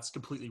like, yeah, it's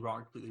completely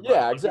wrong, completely right.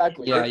 Yeah, like,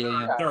 exactly.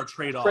 There are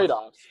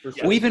trade-offs. For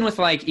sure. Well, even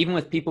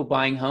with people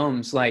buying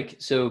homes, like,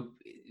 so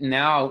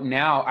now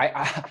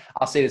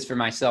I'll say this for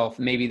myself.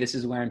 Maybe this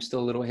is where I'm still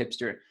a little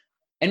hipster,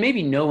 and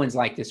maybe no one's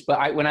like this,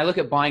 but when I look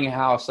at buying a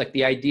house, like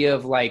the idea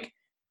of like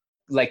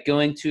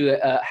going to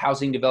a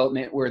housing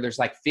development where there's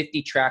like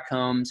 50 tract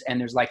homes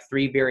and there's like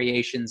 3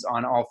 variations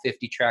on all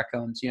 50 tract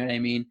homes, you know what I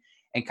mean?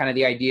 And kind of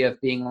the idea of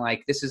being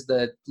like, this is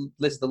the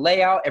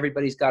layout.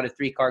 Everybody's got a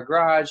 3-car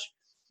garage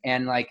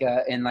and like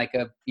a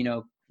you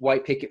know,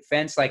 white picket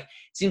fence. Like, it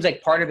seems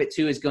like part of it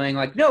too is going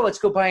like, no, let's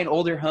go buy an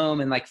older home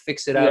and like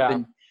fix it up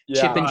and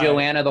Chip and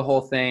Joanna the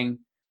whole thing.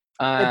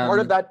 And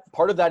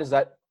part of that is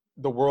that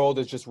the world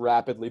is just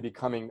rapidly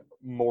becoming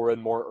more and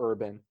more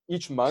urban.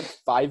 Each month,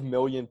 5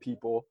 million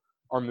people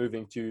are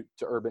moving to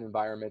urban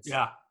environments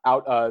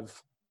out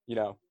of, you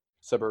know,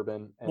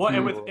 suburban. And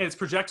it's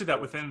projected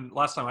that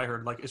last time I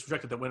heard, like, it's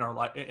projected that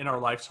in our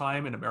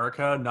lifetime in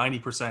America,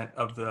 90%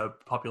 of the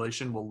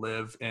population will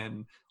live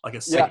in like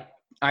a city. Yeah.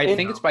 I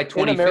think it's by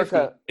 2050.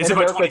 Is it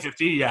by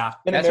 2050? Yeah.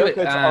 In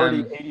America, it's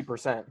already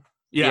 80%.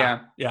 Yeah.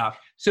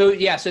 So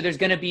there's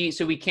going to be,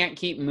 so we can't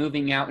keep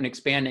moving out and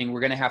expanding. We're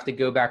going to have to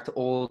go back to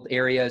old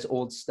areas,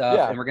 old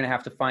stuff, and we're going to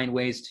have to find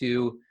ways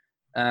to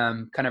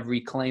kind of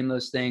reclaim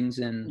those things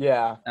and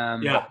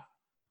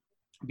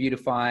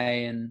beautify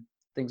and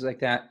things like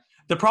that.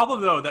 The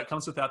problem though that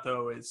comes with that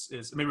though is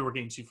maybe we're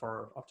getting too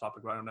far off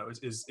topic, but I don't know,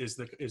 is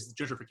the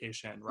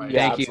gentrification, right?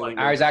 Thank you. Like,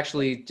 I was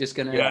actually just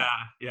gonna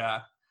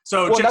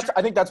So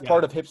I think that's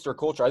part of hipster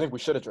culture. I think we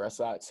should address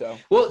that. So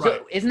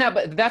so isn't that,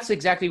 but that's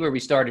exactly where we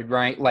started,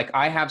 right? Like,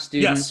 I have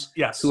students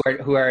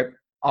who are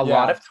a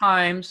lot of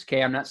times,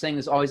 okay, I'm not saying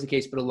this is always the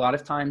case, but a lot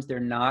of times they're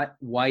not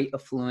white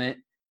affluent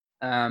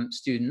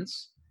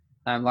students.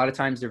 A lot of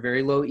times they're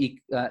very low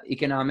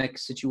economic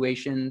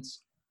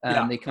situations.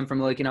 They come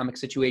from low economic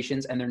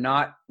situations and they're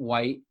not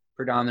white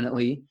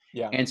predominantly.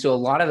 Yeah. And so a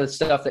lot of the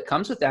stuff that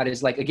comes with that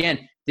is like,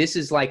 again, this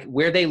is like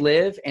where they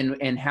live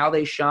and how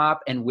they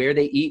shop and where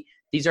they eat.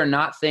 These are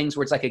not things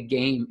where it's like a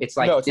game. It's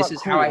like, this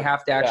is cool. How I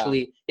have to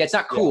actually, it's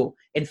not cool.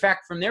 In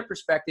fact, from their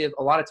perspective,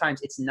 a lot of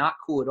times it's not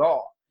cool at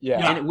all.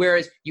 Yeah. And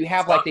whereas you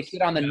have like the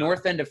kid on the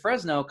north end of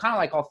Fresno, kind of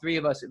like all 3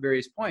 of us at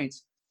various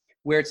points,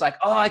 where it's like,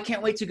 oh, I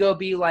can't wait to go,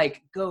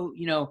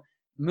 you know,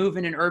 move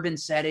in an urban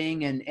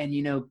setting and,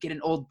 you know, get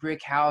an old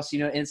brick house, you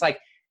know, and it's like,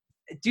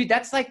 dude,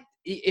 that's like,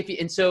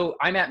 and so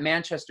I'm at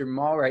Manchester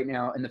Mall right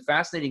now. And the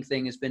fascinating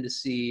thing has been to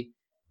see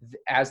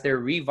as they're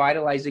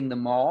revitalizing the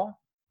mall.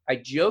 I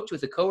joked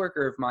with a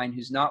coworker of mine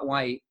who's not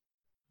white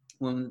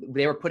when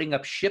they were putting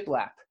up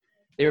shiplap.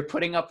 They were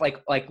putting up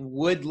like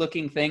wood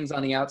looking things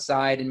on the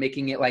outside and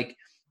making it like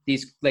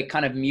these like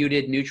kind of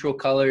muted neutral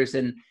colors.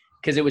 And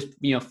cause it was,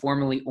 you know,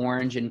 formerly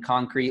orange and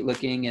concrete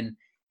looking.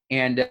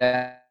 and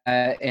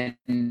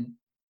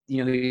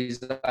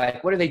he's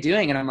like, what are they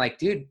doing? And I'm like,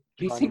 dude, what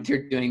do you think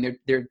they're doing?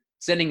 They're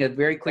sending a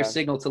very clear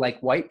signal to like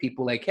white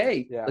people, like,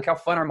 hey, look how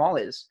fun our mall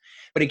is.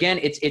 But again,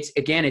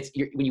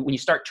 when you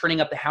start turning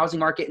up the housing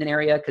market in an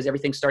area because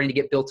everything's starting to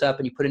get built up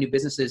and you put in new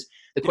businesses,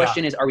 the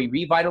question is, are we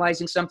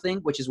revitalizing something,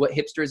 which is what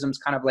hipsterism's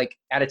kind of like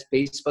at its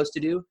base supposed to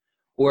do?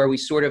 Or are we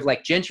sort of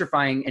like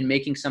gentrifying and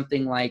making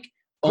something like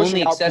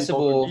only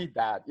accessible? Need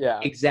that. Yeah,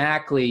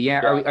 exactly.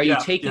 Yeah. Are you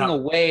taking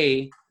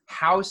away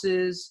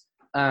houses,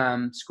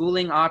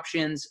 schooling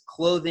options,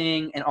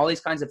 clothing, and all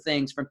these kinds of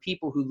things from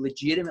people who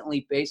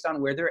legitimately, based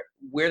on where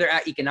they're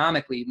at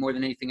economically more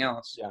than anything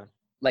else,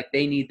 like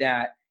they need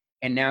that.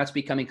 And now it's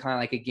becoming kind of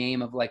like a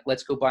game of like,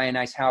 let's go buy a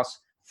nice house,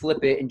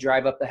 flip it, and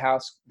drive up the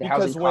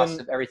housing costs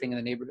of everything in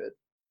the neighborhood.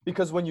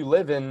 Because when you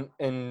live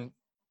in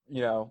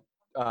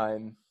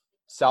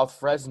South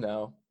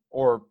Fresno,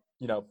 or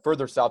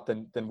further south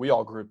than we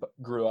all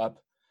grew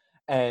up,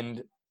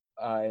 and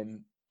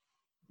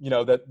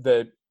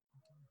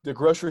the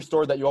grocery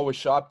store that you always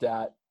shopped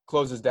at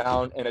closes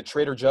down, and a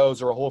Trader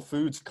Joe's or a Whole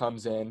Foods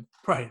comes in,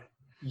 right?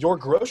 Your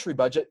grocery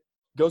budget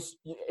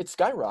it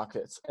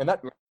skyrockets, and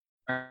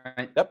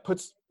that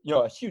puts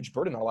a huge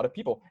burden on a lot of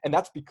people, and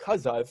that's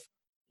because of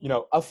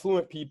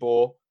affluent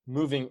people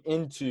moving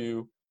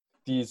into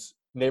these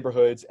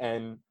neighborhoods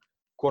and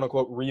quote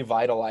unquote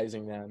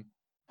revitalizing them.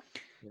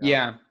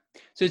 Yeah.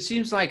 So it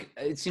seems like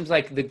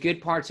the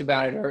good parts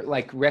about it are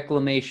like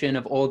reclamation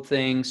of old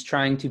things,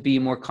 trying to be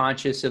more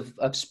conscious of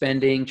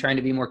spending, trying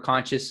to be more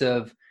conscious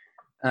of,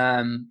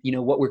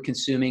 what we're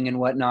consuming and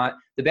whatnot.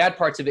 The bad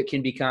parts of it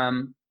can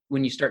become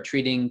when you start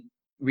treating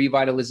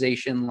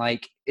revitalization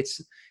like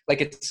it's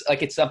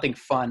something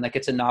fun, like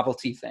it's a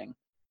novelty thing.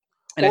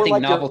 And I think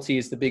novelty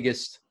is the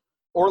biggest.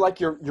 Or like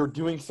you're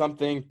doing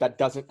something that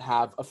doesn't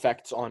have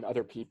effects on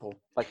other people.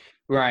 Like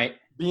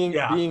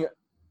being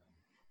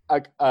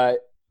like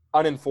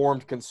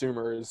uninformed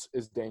consumer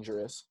is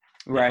dangerous.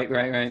 Right.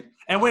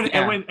 And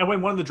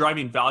when one of the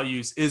driving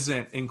values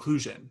isn't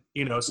inclusion,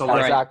 so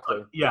like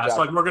exactly. So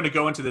like we're going to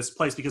go into this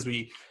place because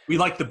we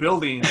like the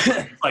building,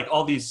 like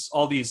all these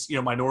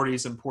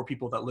minorities and poor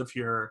people that live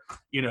here,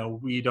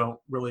 we don't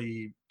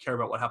really care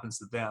about what happens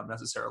to them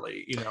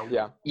necessarily,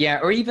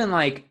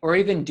 or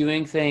even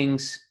doing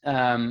things,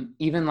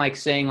 even like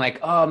saying like,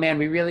 oh man,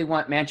 we really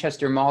want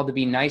Manchester Mall to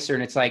be nicer,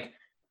 and it's like,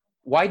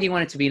 why do you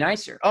want it to be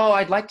nicer? Oh,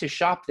 I'd like to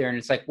shop there. And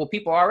it's like, well,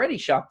 people already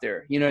shop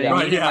there. You know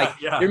what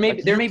I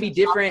mean? There may be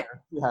different,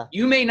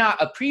 you may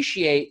not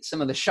appreciate some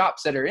of the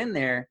shops that are in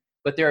there,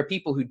 but there are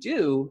people who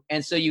do.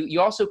 And so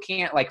you also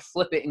can't like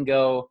flip it and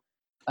go,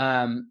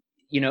 and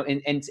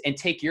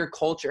take your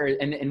culture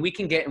and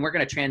we're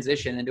going to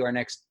transition into our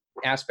next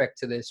aspect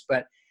to this,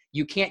 but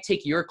you can't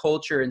take your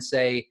culture and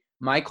say,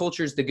 my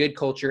culture is the good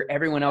culture.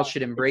 Everyone else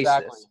should embrace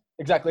this.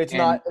 Exactly. It's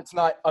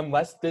not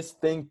unless this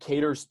thing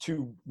caters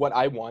to what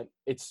I want.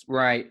 It's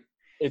right.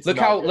 Look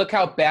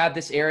how bad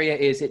this area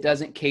is. It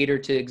doesn't cater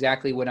to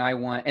exactly what I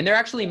want. And there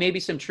actually may be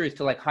some truth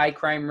to like high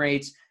crime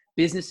rates,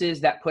 businesses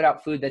that put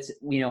out food that's,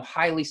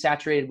 highly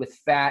saturated with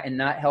fat and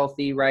not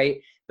healthy.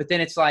 Right. But then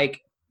it's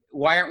like,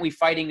 why aren't we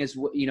fighting as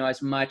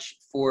much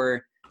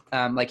for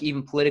like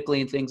even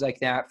politically and things like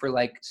that for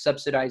like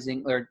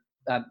subsidizing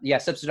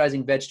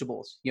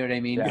vegetables, you know what I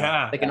mean?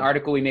 An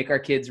article we make our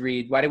kids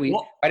read. Why do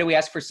we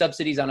ask for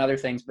subsidies on other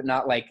things but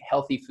not like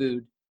healthy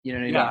food? You know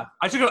what I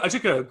mean? I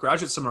took a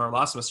graduate seminar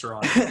last semester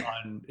on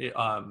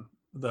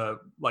the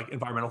like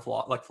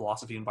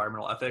philosophy,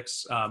 environmental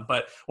ethics.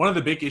 But one of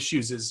the big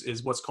issues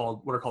is what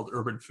are called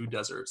urban food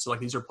deserts. So like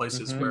these are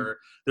places where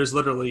there's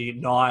literally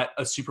not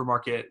a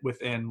supermarket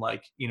within 1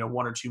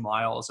 or 2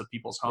 miles of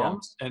people's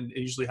homes. And it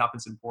usually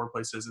happens in poor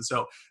places. And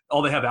so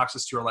all they have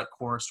access to are like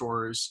corner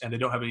stores, and they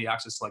don't have any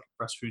access to like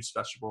fresh fruits,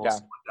 vegetables,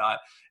 stuff like that.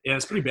 And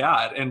it's pretty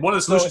bad. And one of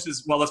the solutions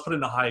is, well, let's put it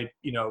in a high,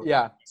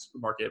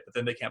 supermarket, but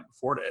then they can't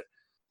afford it.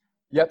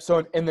 Yep.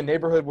 So in the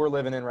neighborhood we're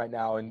living in right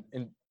now, and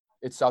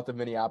it's south of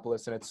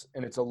Minneapolis, and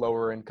it's a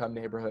lower income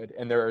neighborhood,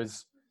 and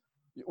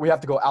we have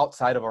to go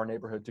outside of our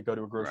neighborhood to go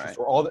to a grocery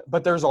store.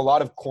 But there's a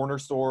lot of corner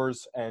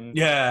stores and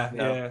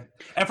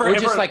and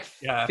just like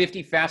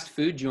 50 fast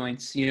food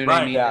joints, you know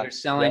what I mean? They're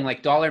selling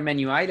like dollar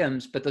menu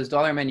items, but those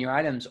dollar menu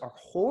items are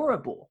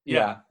horrible. You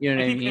know what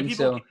I mean?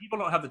 People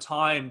don't have the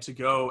time to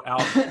go out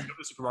to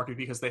the supermarket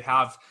because they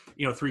have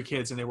 3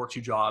 kids and they work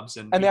 2 jobs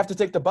and they have to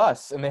take the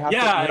bus, and they have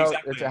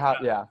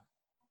to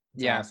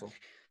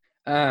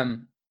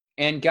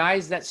and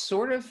guys, that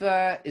sort of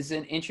is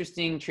an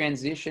interesting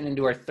transition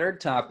into our third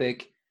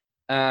topic,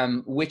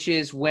 which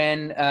is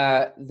when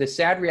the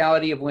sad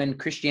reality of when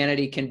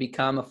Christianity can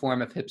become a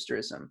form of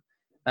hipsterism.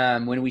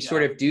 When we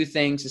sort of do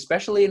things,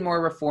 especially in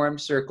more reformed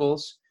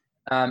circles,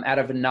 out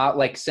of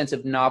a sense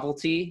of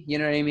novelty, you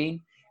know what I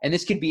mean? And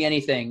this could be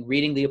anything,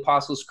 reading the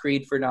Apostles'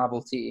 Creed for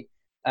novelty.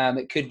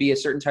 It could be a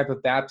certain type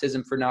of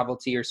baptism for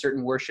novelty, or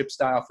certain worship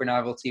style for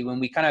novelty. When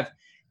we kind of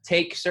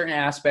take certain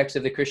aspects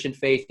of the Christian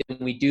faith and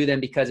we do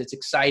them because it's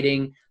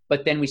exciting,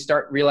 but then we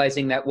start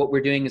realizing that what we're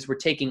doing is we're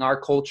taking our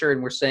culture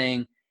and we're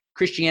saying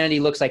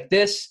Christianity looks like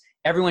this,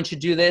 everyone should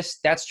do this,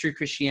 that's true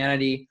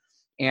Christianity.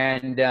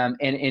 And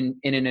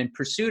in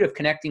pursuit of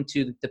connecting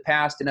to the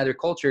past and other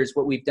cultures,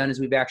 what we've done is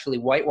we've actually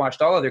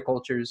whitewashed all other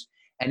cultures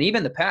and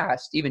even the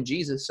past, even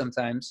Jesus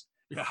sometimes.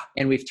 Yeah.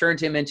 And we've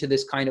turned him into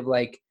this kind of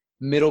like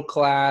middle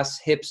class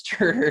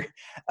hipster,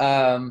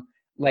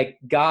 like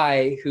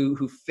guy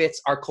who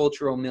fits our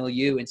cultural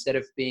milieu instead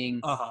of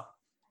being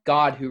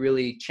God who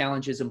really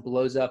challenges and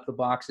blows up the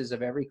boxes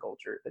of every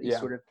culture that he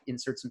sort of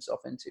inserts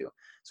himself into.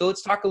 So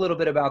let's talk a little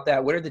bit about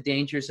that. What are the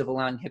dangers of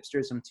allowing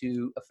hipsterism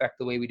to affect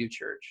the way we do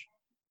church?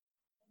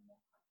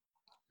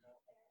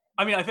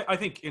 I mean, I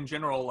think in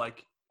general,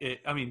 like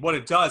what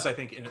it does, I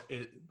think,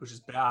 which is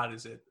bad,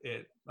 is it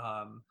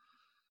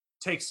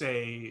takes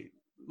a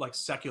like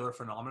secular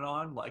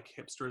phenomenon like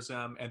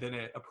hipsterism, and then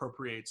it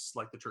appropriates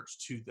like the church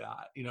to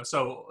that,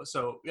 so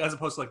as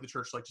opposed to like the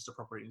church like just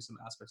appropriating some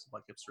aspects of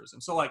like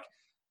hipsterism. So like,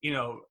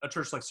 a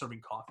church like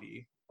serving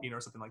coffee,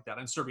 or something like that,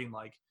 and serving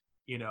like,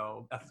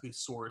 ethically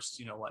sourced,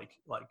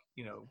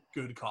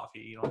 good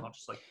coffee, not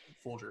just like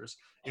Folgers,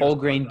 whole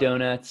grain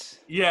donuts.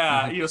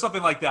 Yeah.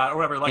 Something like that or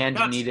whatever. Like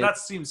that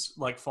seems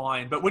like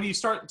fine. But when you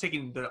start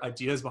taking the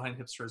ideas behind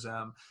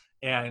hipsterism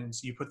and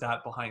you put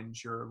that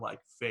behind your like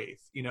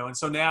faith, and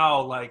so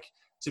now like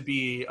to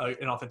be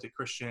an authentic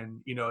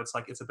Christian, it's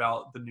like, it's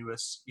about the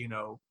newest,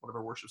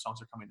 whatever worship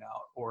songs are coming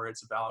out, or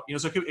it's about,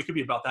 so it could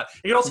be about that.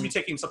 It could also be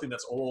taking something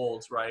that's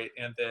old, right?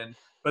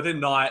 But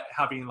then not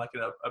having like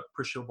an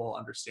appreciable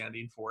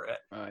understanding for it.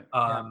 Right.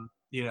 And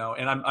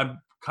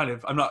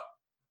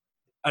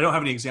I don't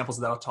have any examples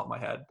of that off the top of my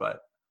head, but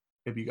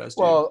maybe you guys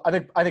do. Well, I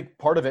think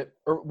part of it,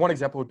 or one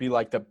example would be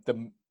like the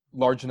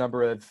large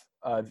number of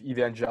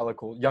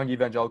young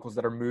evangelicals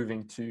that are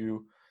moving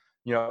to,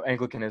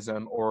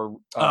 Anglicanism or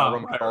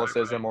Roman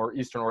Catholicism or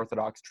Eastern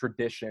Orthodox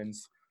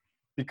traditions,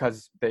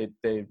 because they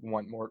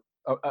want more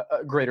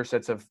a greater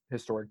sense of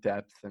historic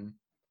depth and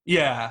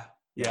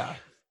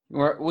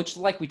which,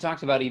 like we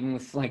talked about, even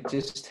with like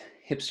just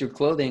hipster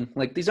clothing,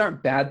 like these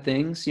aren't bad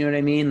things, you know what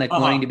I mean? Like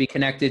wanting to be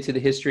connected to the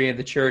history of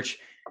the church,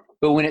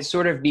 but when it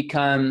sort of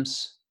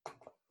becomes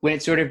a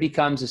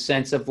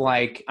sense of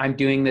like, I'm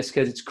doing this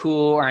because it's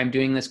cool, or I'm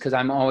doing this because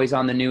I'm always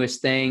on the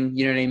newest thing,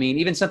 you know what I mean?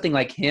 Even something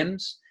like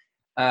hymns.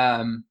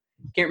 Can't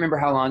remember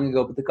how long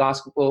ago, but the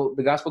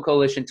Gospel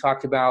Coalition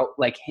talked about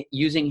like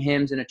using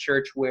hymns in a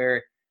church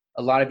where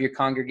a lot of your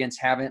congregants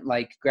haven't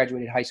like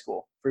graduated high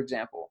school, for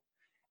example.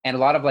 And a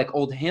lot of like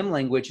old hymn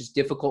language is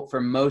difficult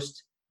for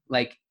most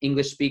like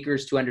English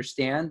speakers to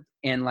understand,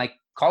 and like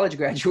college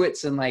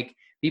graduates and like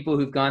people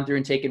who've gone through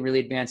and taken really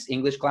advanced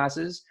English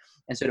classes.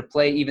 And so to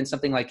play even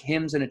something like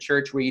hymns in a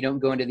church where you don't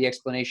go into the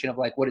explanation of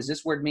like, what does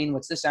this word mean?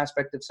 What's this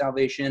aspect of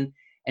salvation?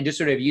 And just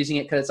sort of using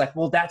it because it's like,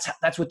 well,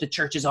 that's what the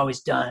church has always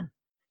done.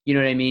 You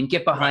know what I mean?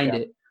 Get behind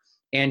it.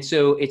 And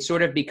so it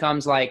sort of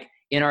becomes like,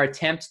 in our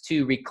attempt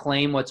to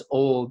reclaim what's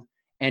old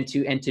and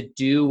to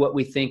do what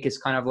we think is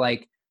kind of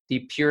like the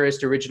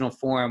purest original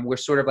form, we're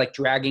sort of like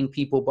dragging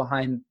people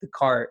behind the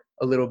cart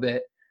a little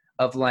bit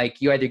of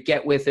like, you either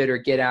get with it or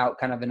get out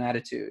kind of an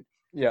attitude.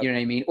 Yeah. You know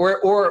what I mean?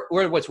 Or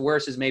what's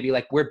worse is maybe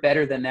like, we're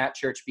better than that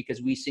church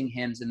because we sing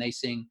hymns and they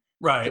sing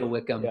Bill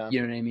Wickham. Yeah.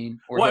 You know what I mean?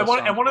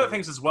 And one of the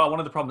things as well, one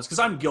of the problems, because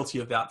I'm guilty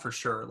of that for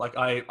sure. Like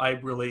I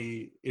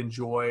really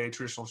enjoy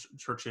traditional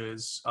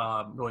churches,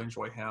 really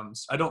enjoy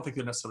hymns. I don't think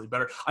they're necessarily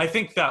better. I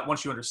think that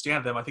once you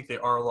understand them, I think they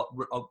are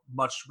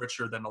much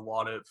richer than a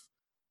lot of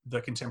the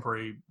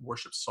contemporary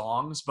worship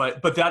songs.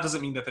 But that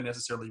doesn't mean that they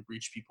necessarily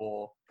reach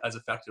people as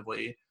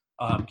effectively,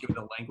 given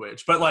the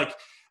language. But like,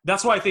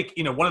 that's why I think,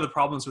 one of the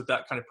problems with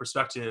that kind of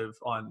perspective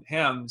on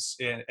hymns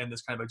and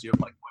this kind of idea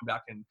of like going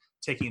back and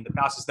taking the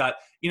past is that,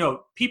 the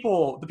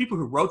people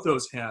who wrote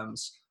those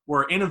hymns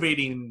were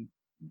innovating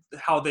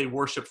how they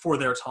worship for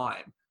their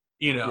time,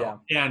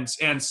 and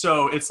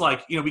so it's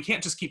like, we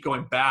can't just keep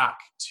going back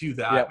to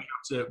that.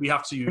 Yeah.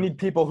 We need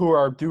people who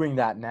are doing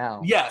that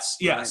now. Yes.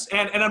 Right.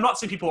 And I'm not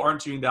saying people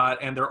aren't doing that.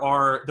 And there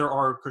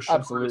are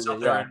Christian artists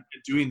out there and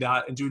doing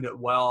that and doing it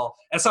well,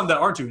 and some that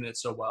aren't doing it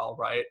so well.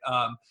 Right.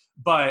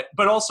 But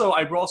also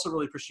I also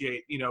really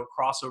appreciate,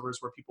 crossovers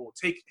where people will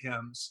take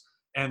hymns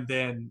and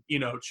then,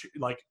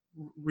 like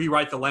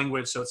rewrite the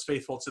language so it's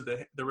faithful to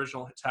the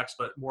original text,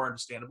 but more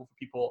understandable for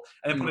people,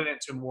 and then put it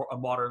into a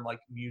modern like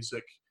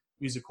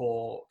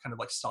musical kind of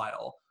like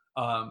style,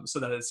 so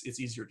that it's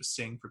easier to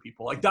sing for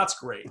people. Like that's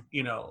great,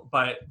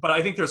 but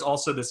I think there's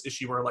also this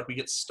issue where like we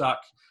get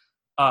stuck.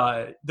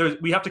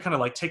 We have to kind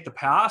of like take the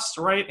past,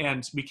 right?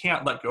 And we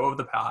can't let go of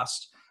the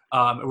past.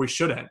 Or we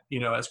shouldn't,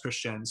 as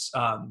Christians.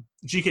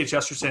 G.K.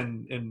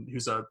 Chesterton,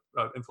 who's a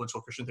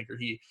influential Christian thinker,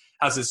 he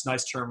has this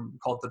nice term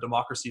called the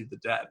democracy of the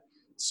dead.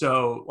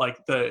 So like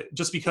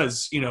just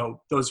because,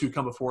 those who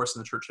come before us in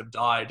the church have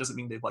died doesn't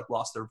mean they've like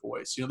lost their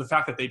voice. The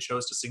fact that they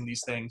chose to sing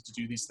these things, to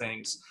do these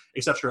things,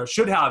 etc.,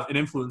 should have an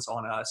influence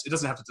on us. It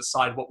doesn't have to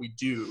decide what we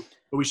do,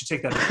 but we should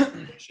take that into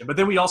consideration. But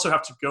then we also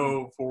have to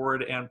go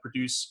forward and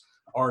produce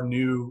our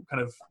new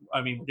kind of,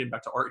 we're getting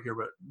back to art here,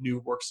 but new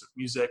works of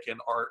music and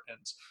art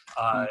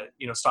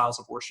and, styles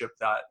of worship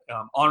that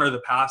honor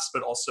the past,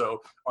 but also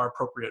are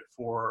appropriate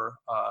for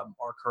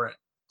our current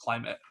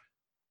climate.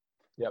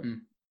 Yep.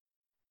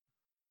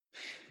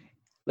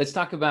 let's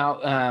talk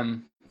about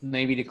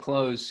maybe to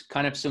close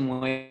kind of some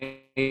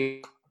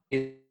ways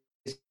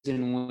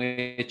in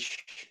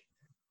which,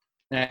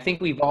 and I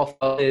think we've all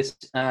felt this.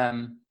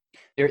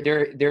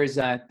 There's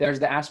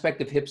the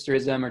aspect of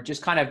hipsterism, or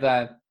just kind of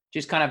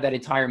that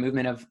entire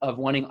movement of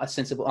wanting a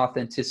sense of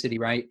authenticity,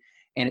 right?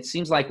 And it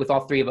seems like with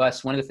all three of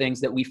us, one of the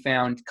things that we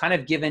found, kind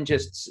of given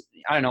just,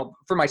 I don't know,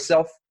 for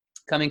myself,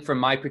 coming from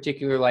my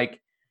particular like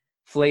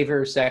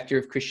flavor sector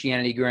of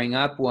Christianity growing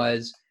up,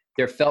 was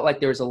there felt like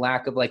there was a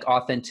lack of like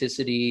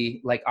authenticity,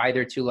 like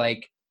either to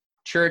like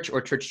church or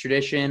church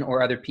tradition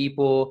or other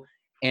people.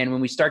 And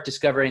when we start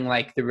discovering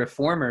like the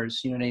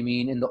reformers, you know what I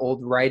mean, in the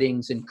old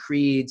writings and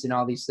creeds and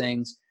all these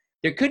things,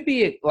 there could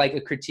be like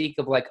a critique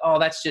of like, oh,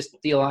 that's just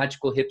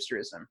theological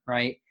hipsterism,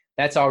 right?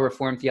 That's all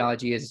Reformed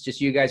theology is. It's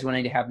just you guys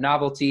wanting to have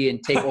novelty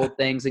and take old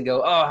things and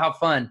go, oh, how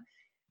fun.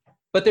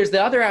 But there's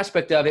the other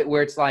aspect of it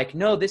where it's like,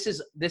 no, this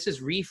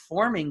is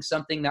reforming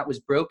something that was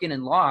broken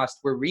and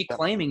lost. We're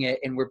reclaiming it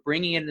and we're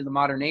bringing it into the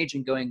modern age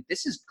and going,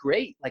 this is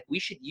great. Like, we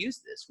should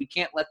use this. We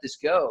can't let this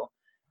go.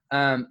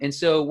 And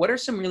so what are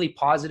some really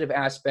positive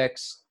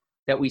aspects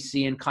that we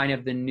see in kind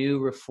of the new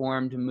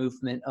Reformed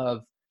movement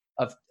of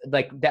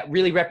like that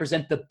really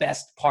represent the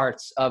best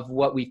parts of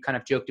what we've kind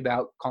of joked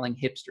about calling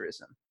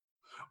hipsterism?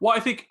 Well, I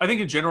think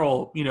in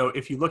general, you know,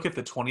 if you look at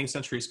the 20th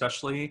century,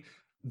 especially,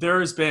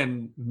 there has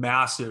been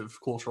massive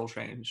cultural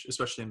change,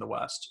 especially in the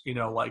West, you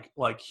know,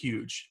 like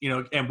huge, you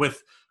know, and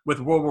with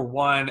World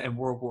War I and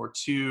World War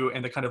II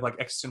and the kind of like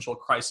existential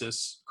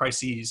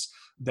crises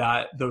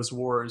that those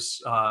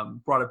wars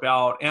brought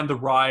about, and the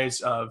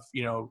rise of,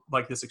 you know,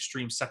 like this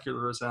extreme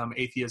secularism,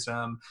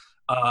 atheism,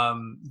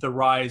 the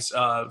rise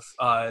of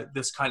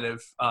this kind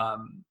of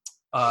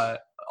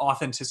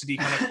authenticity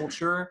kind of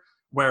culture,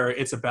 where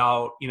it's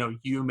about, you know,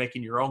 you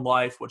making your own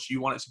life, what you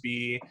want it to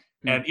be.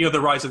 And, you know, the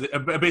rise of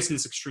basically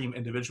this extreme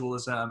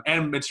individualism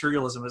and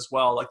materialism as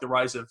well, like the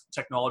rise of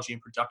technology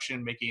and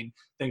production, making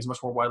things much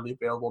more widely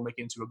available,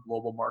 making it into a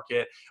global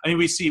market. I mean,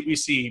 we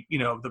see, you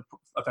know, the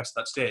effects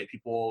of that today.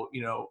 People,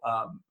 you know,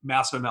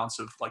 massive amounts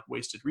of like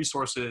wasted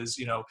resources,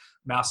 you know,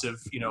 massive,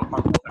 you know,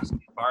 harmful effects on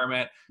the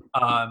environment.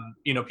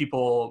 You know,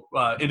 people,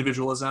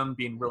 individualism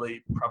being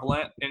really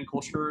prevalent in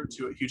culture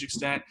to a huge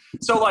extent.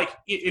 So like,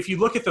 if you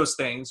look at those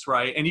things,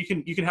 right, and you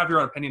can have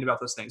your own opinion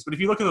about those things, but if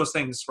you look at those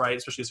things, right,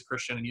 especially as a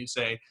Christian, and you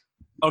say,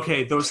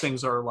 okay, those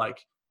things are like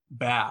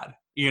bad,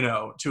 you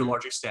know, to a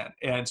large extent,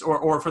 and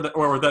or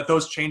that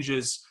those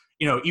changes,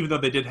 you know, even though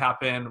they did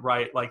happen,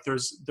 right, like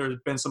there's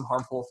been some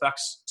harmful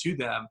effects to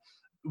them.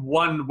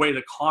 One way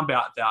to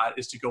combat that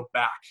is to go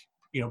back,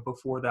 you know,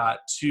 before that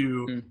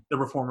to the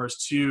reformers,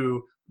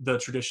 to the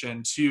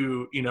tradition,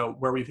 to, you know,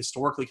 where we've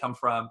historically come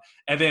from,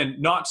 and then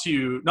not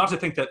to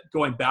think that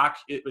going back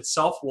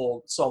itself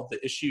will solve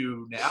the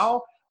issue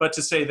now, but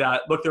to say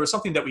that, look, there was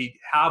something that we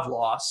have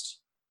lost,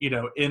 you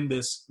know, in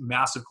this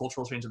massive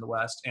cultural change in the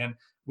West, and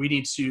we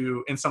need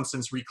to, in some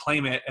sense,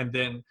 reclaim it and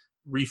then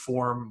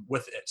reform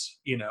with it,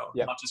 you know,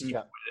 not just keep it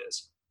what it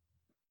is.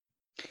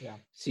 Yeah.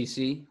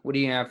 CC, what do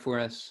you have for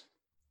us?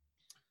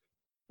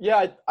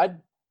 Yeah, I'd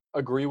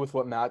agree with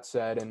what Matt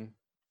said, and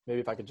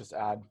maybe if I could just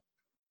add,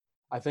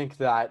 I think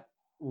that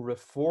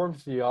Reformed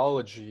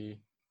theology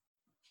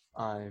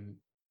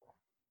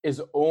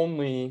is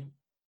only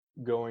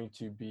going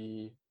to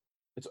be,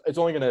 it's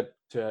only going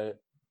to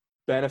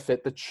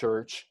benefit the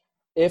church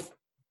if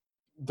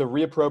the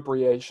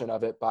reappropriation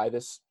of it by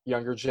this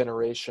younger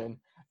generation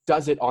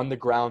does it on the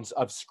grounds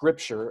of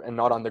Scripture and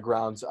not on the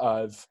grounds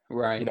of,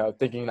 you know,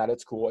 thinking that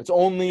it's cool. It's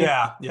only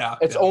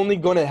only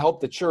going to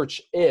help the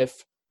church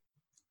if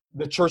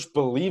the church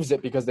believes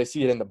it because they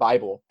see it in the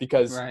Bible.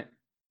 Because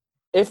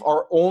if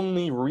our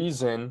only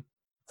reason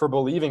for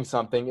believing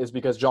something is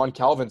because John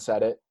Calvin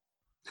said it,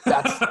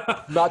 that's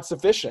not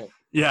sufficient.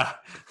 Yeah.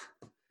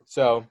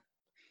 So,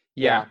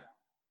 yeah.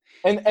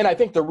 And I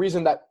think the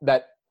reason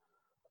that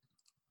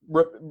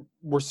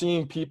we're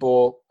seeing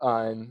people,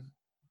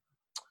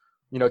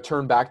 you know,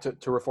 turn back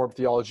to Reformed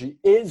theology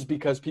is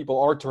because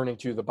people are turning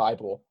to the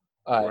Bible.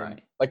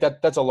 Like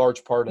that's a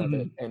large part of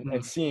it.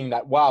 And seeing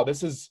that, wow,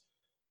 this is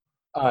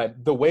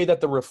the way that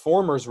the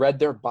Reformers read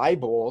their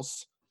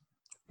Bibles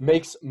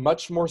makes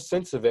much more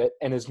sense of it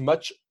and is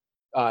much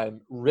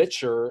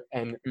richer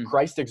and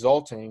Christ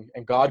exalting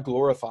and God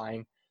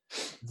glorifying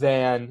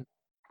than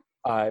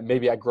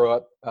maybe I grew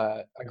up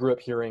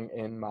hearing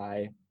in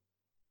my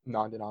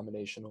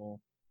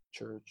non-denominational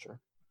church, or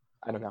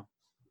I don't know.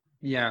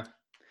 Yeah.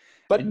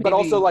 But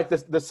also like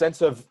the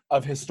sense of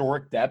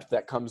historic depth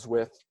that comes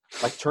with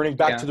like turning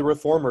back to the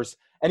Reformers,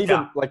 and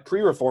even like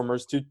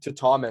pre-Reformers to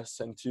Thomas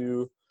and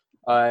to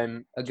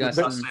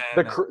Augustine,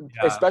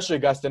 especially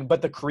Augustine,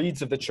 but the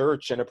creeds of the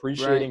church and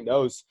appreciating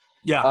those.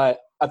 Yeah.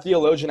 A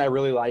theologian I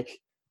really like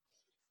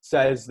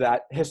says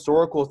that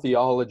historical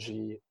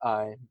theology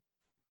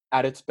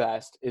at its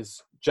best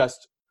is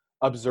just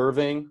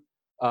observing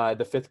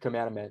the fifth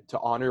commandment to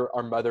honor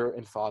our mother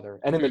and father.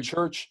 And in the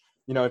church,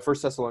 you know, in 1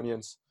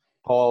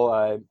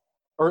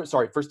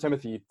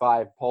 Timothy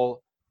 5,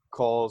 Paul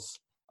calls,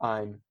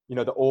 you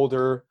know, the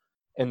older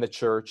in the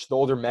church, the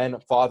older men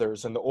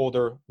fathers and the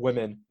older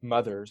women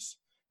mothers.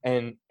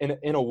 And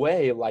in a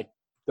way, like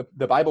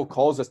the Bible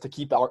calls us to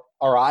keep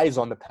our eyes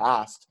on the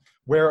past,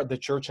 where the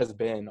church has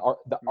been,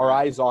 our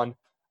eyes on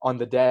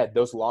the dead,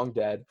 those long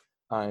dead,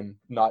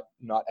 not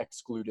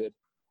excluded,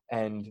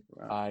 and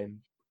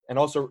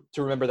also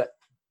to remember that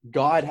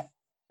God,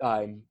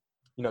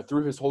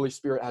 through His Holy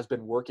Spirit, has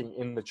been working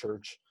in the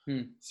church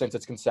since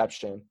its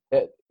conception.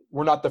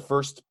 We're not the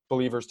first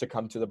believers to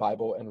come to the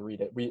Bible and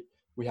read it. We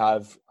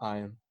have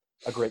a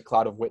great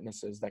cloud of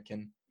witnesses that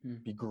can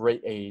be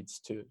great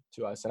aids to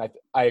us. And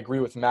I agree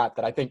with Matt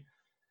that I think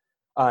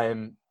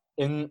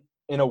in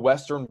a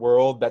Western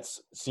world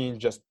that's seen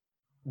just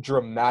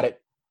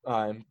dramatic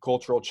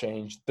cultural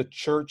change, the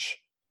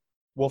church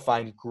will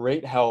find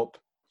great help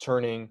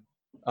turning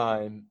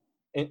to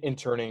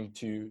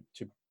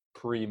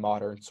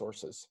pre-modern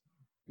sources.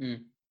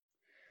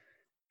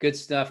 Good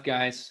stuff,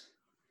 guys.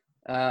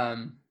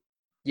 So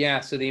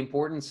the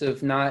importance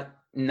of not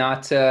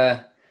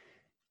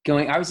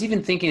going. I was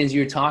even thinking as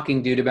you were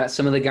talking, dude, about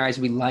some of the guys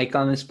we like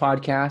on this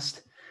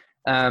podcast.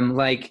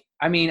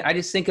 I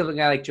just think of a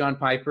guy like John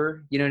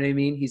Piper. You know what I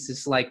mean? He's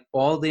this like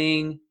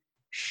balding,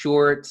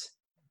 short,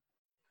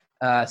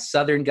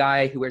 Southern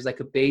guy who wears like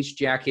a beige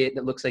jacket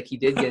that looks like he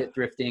did get it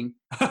thrifting.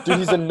 Dude,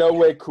 he's in no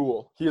way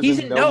cool. He's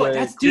in no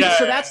way.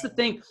 So that's the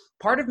thing.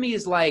 Part of me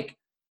is like,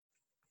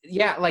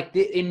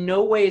 in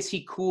no way is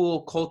he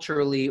cool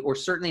culturally, or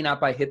certainly not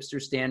by hipster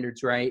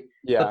standards, right?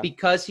 Yeah. But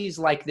because he's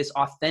like this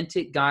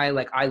authentic guy,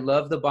 like, I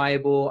love the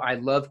Bible, I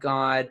love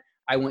God,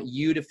 I want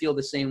you to feel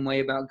the same way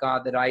about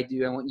God that I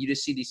do. I want you to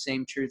see these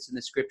same truths in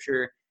the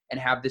scripture and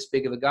have this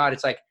big of a God.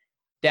 It's like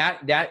that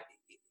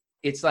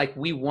it's like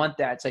we want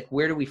that. It's like,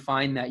 where do we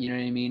find that? You know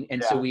what I mean?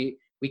 And so we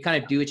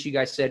kind of do what you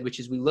guys said, which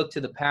is we look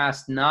to the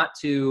past, not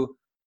to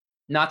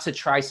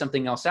try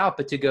something else out,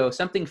 but to go,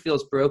 something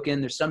feels broken.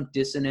 There's some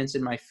dissonance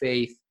in my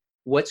faith.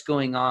 What's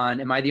going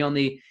on?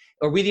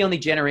 Are we the only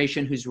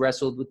generation who's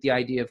wrestled with the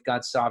idea of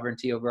God's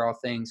sovereignty over all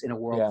things in a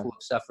world full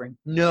of suffering?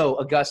 No,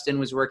 Augustine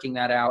was working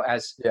that out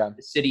as the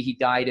city he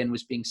died in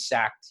was being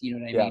sacked. You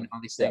know what I mean? All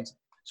these things.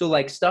 So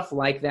like stuff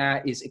like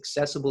that is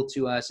accessible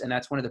to us. And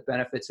that's one of the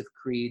benefits of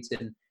creeds.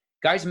 And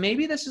guys,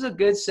 maybe this is a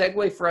good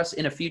segue for us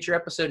in a future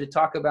episode to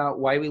talk about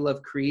why we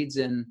love creeds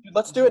and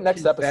let's do it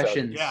next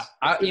episode. Yeah.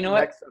 You know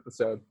what? Next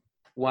episode.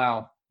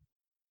 Wow.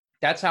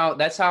 That's how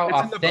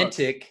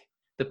authentic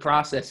the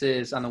process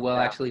is on the Well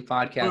Actually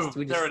podcast.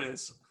 Boom, there it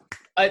is.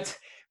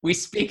 We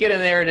speak it and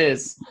there it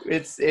is.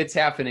 It's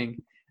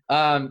happening.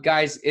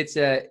 Guys,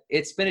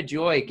 it's been a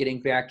joy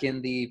getting back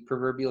in the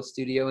proverbial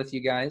studio with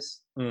you guys.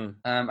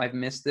 I've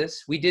missed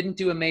this. We didn't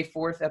do a May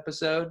 4th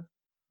episode.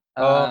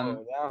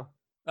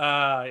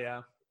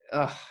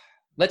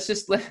 Let's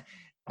just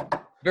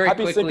very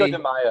Happy quickly. Cinco de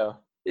Mayo.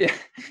 Yeah.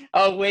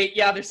 Oh wait,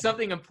 there's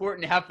something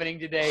important happening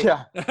today.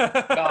 Yeah.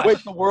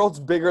 Wait, the world's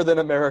bigger than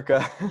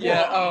America.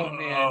 Yeah. Oh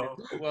man.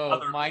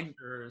 Whoa.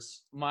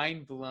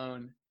 Mind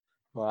blown.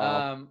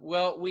 Wow.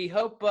 Well, we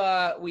hope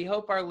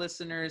our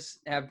listeners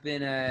have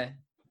been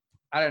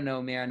I don't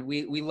know, man.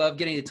 We love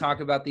getting to talk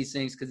about these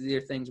things because these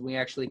are things we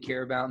actually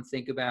care about and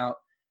think about.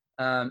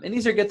 And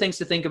these are good things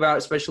to think about,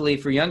 especially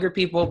for younger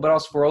people, but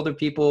also for older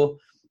people.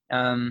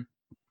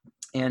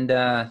 And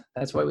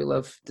that's why we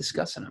love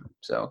discussing them.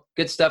 So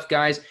good stuff,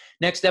 guys.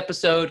 Next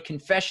episode,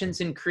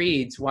 Confessions and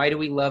Creeds. Why do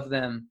we love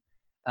them?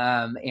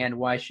 And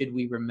why should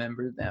we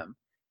remember them?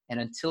 And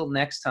until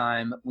next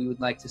time, we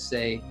would like to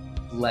say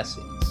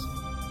blessings.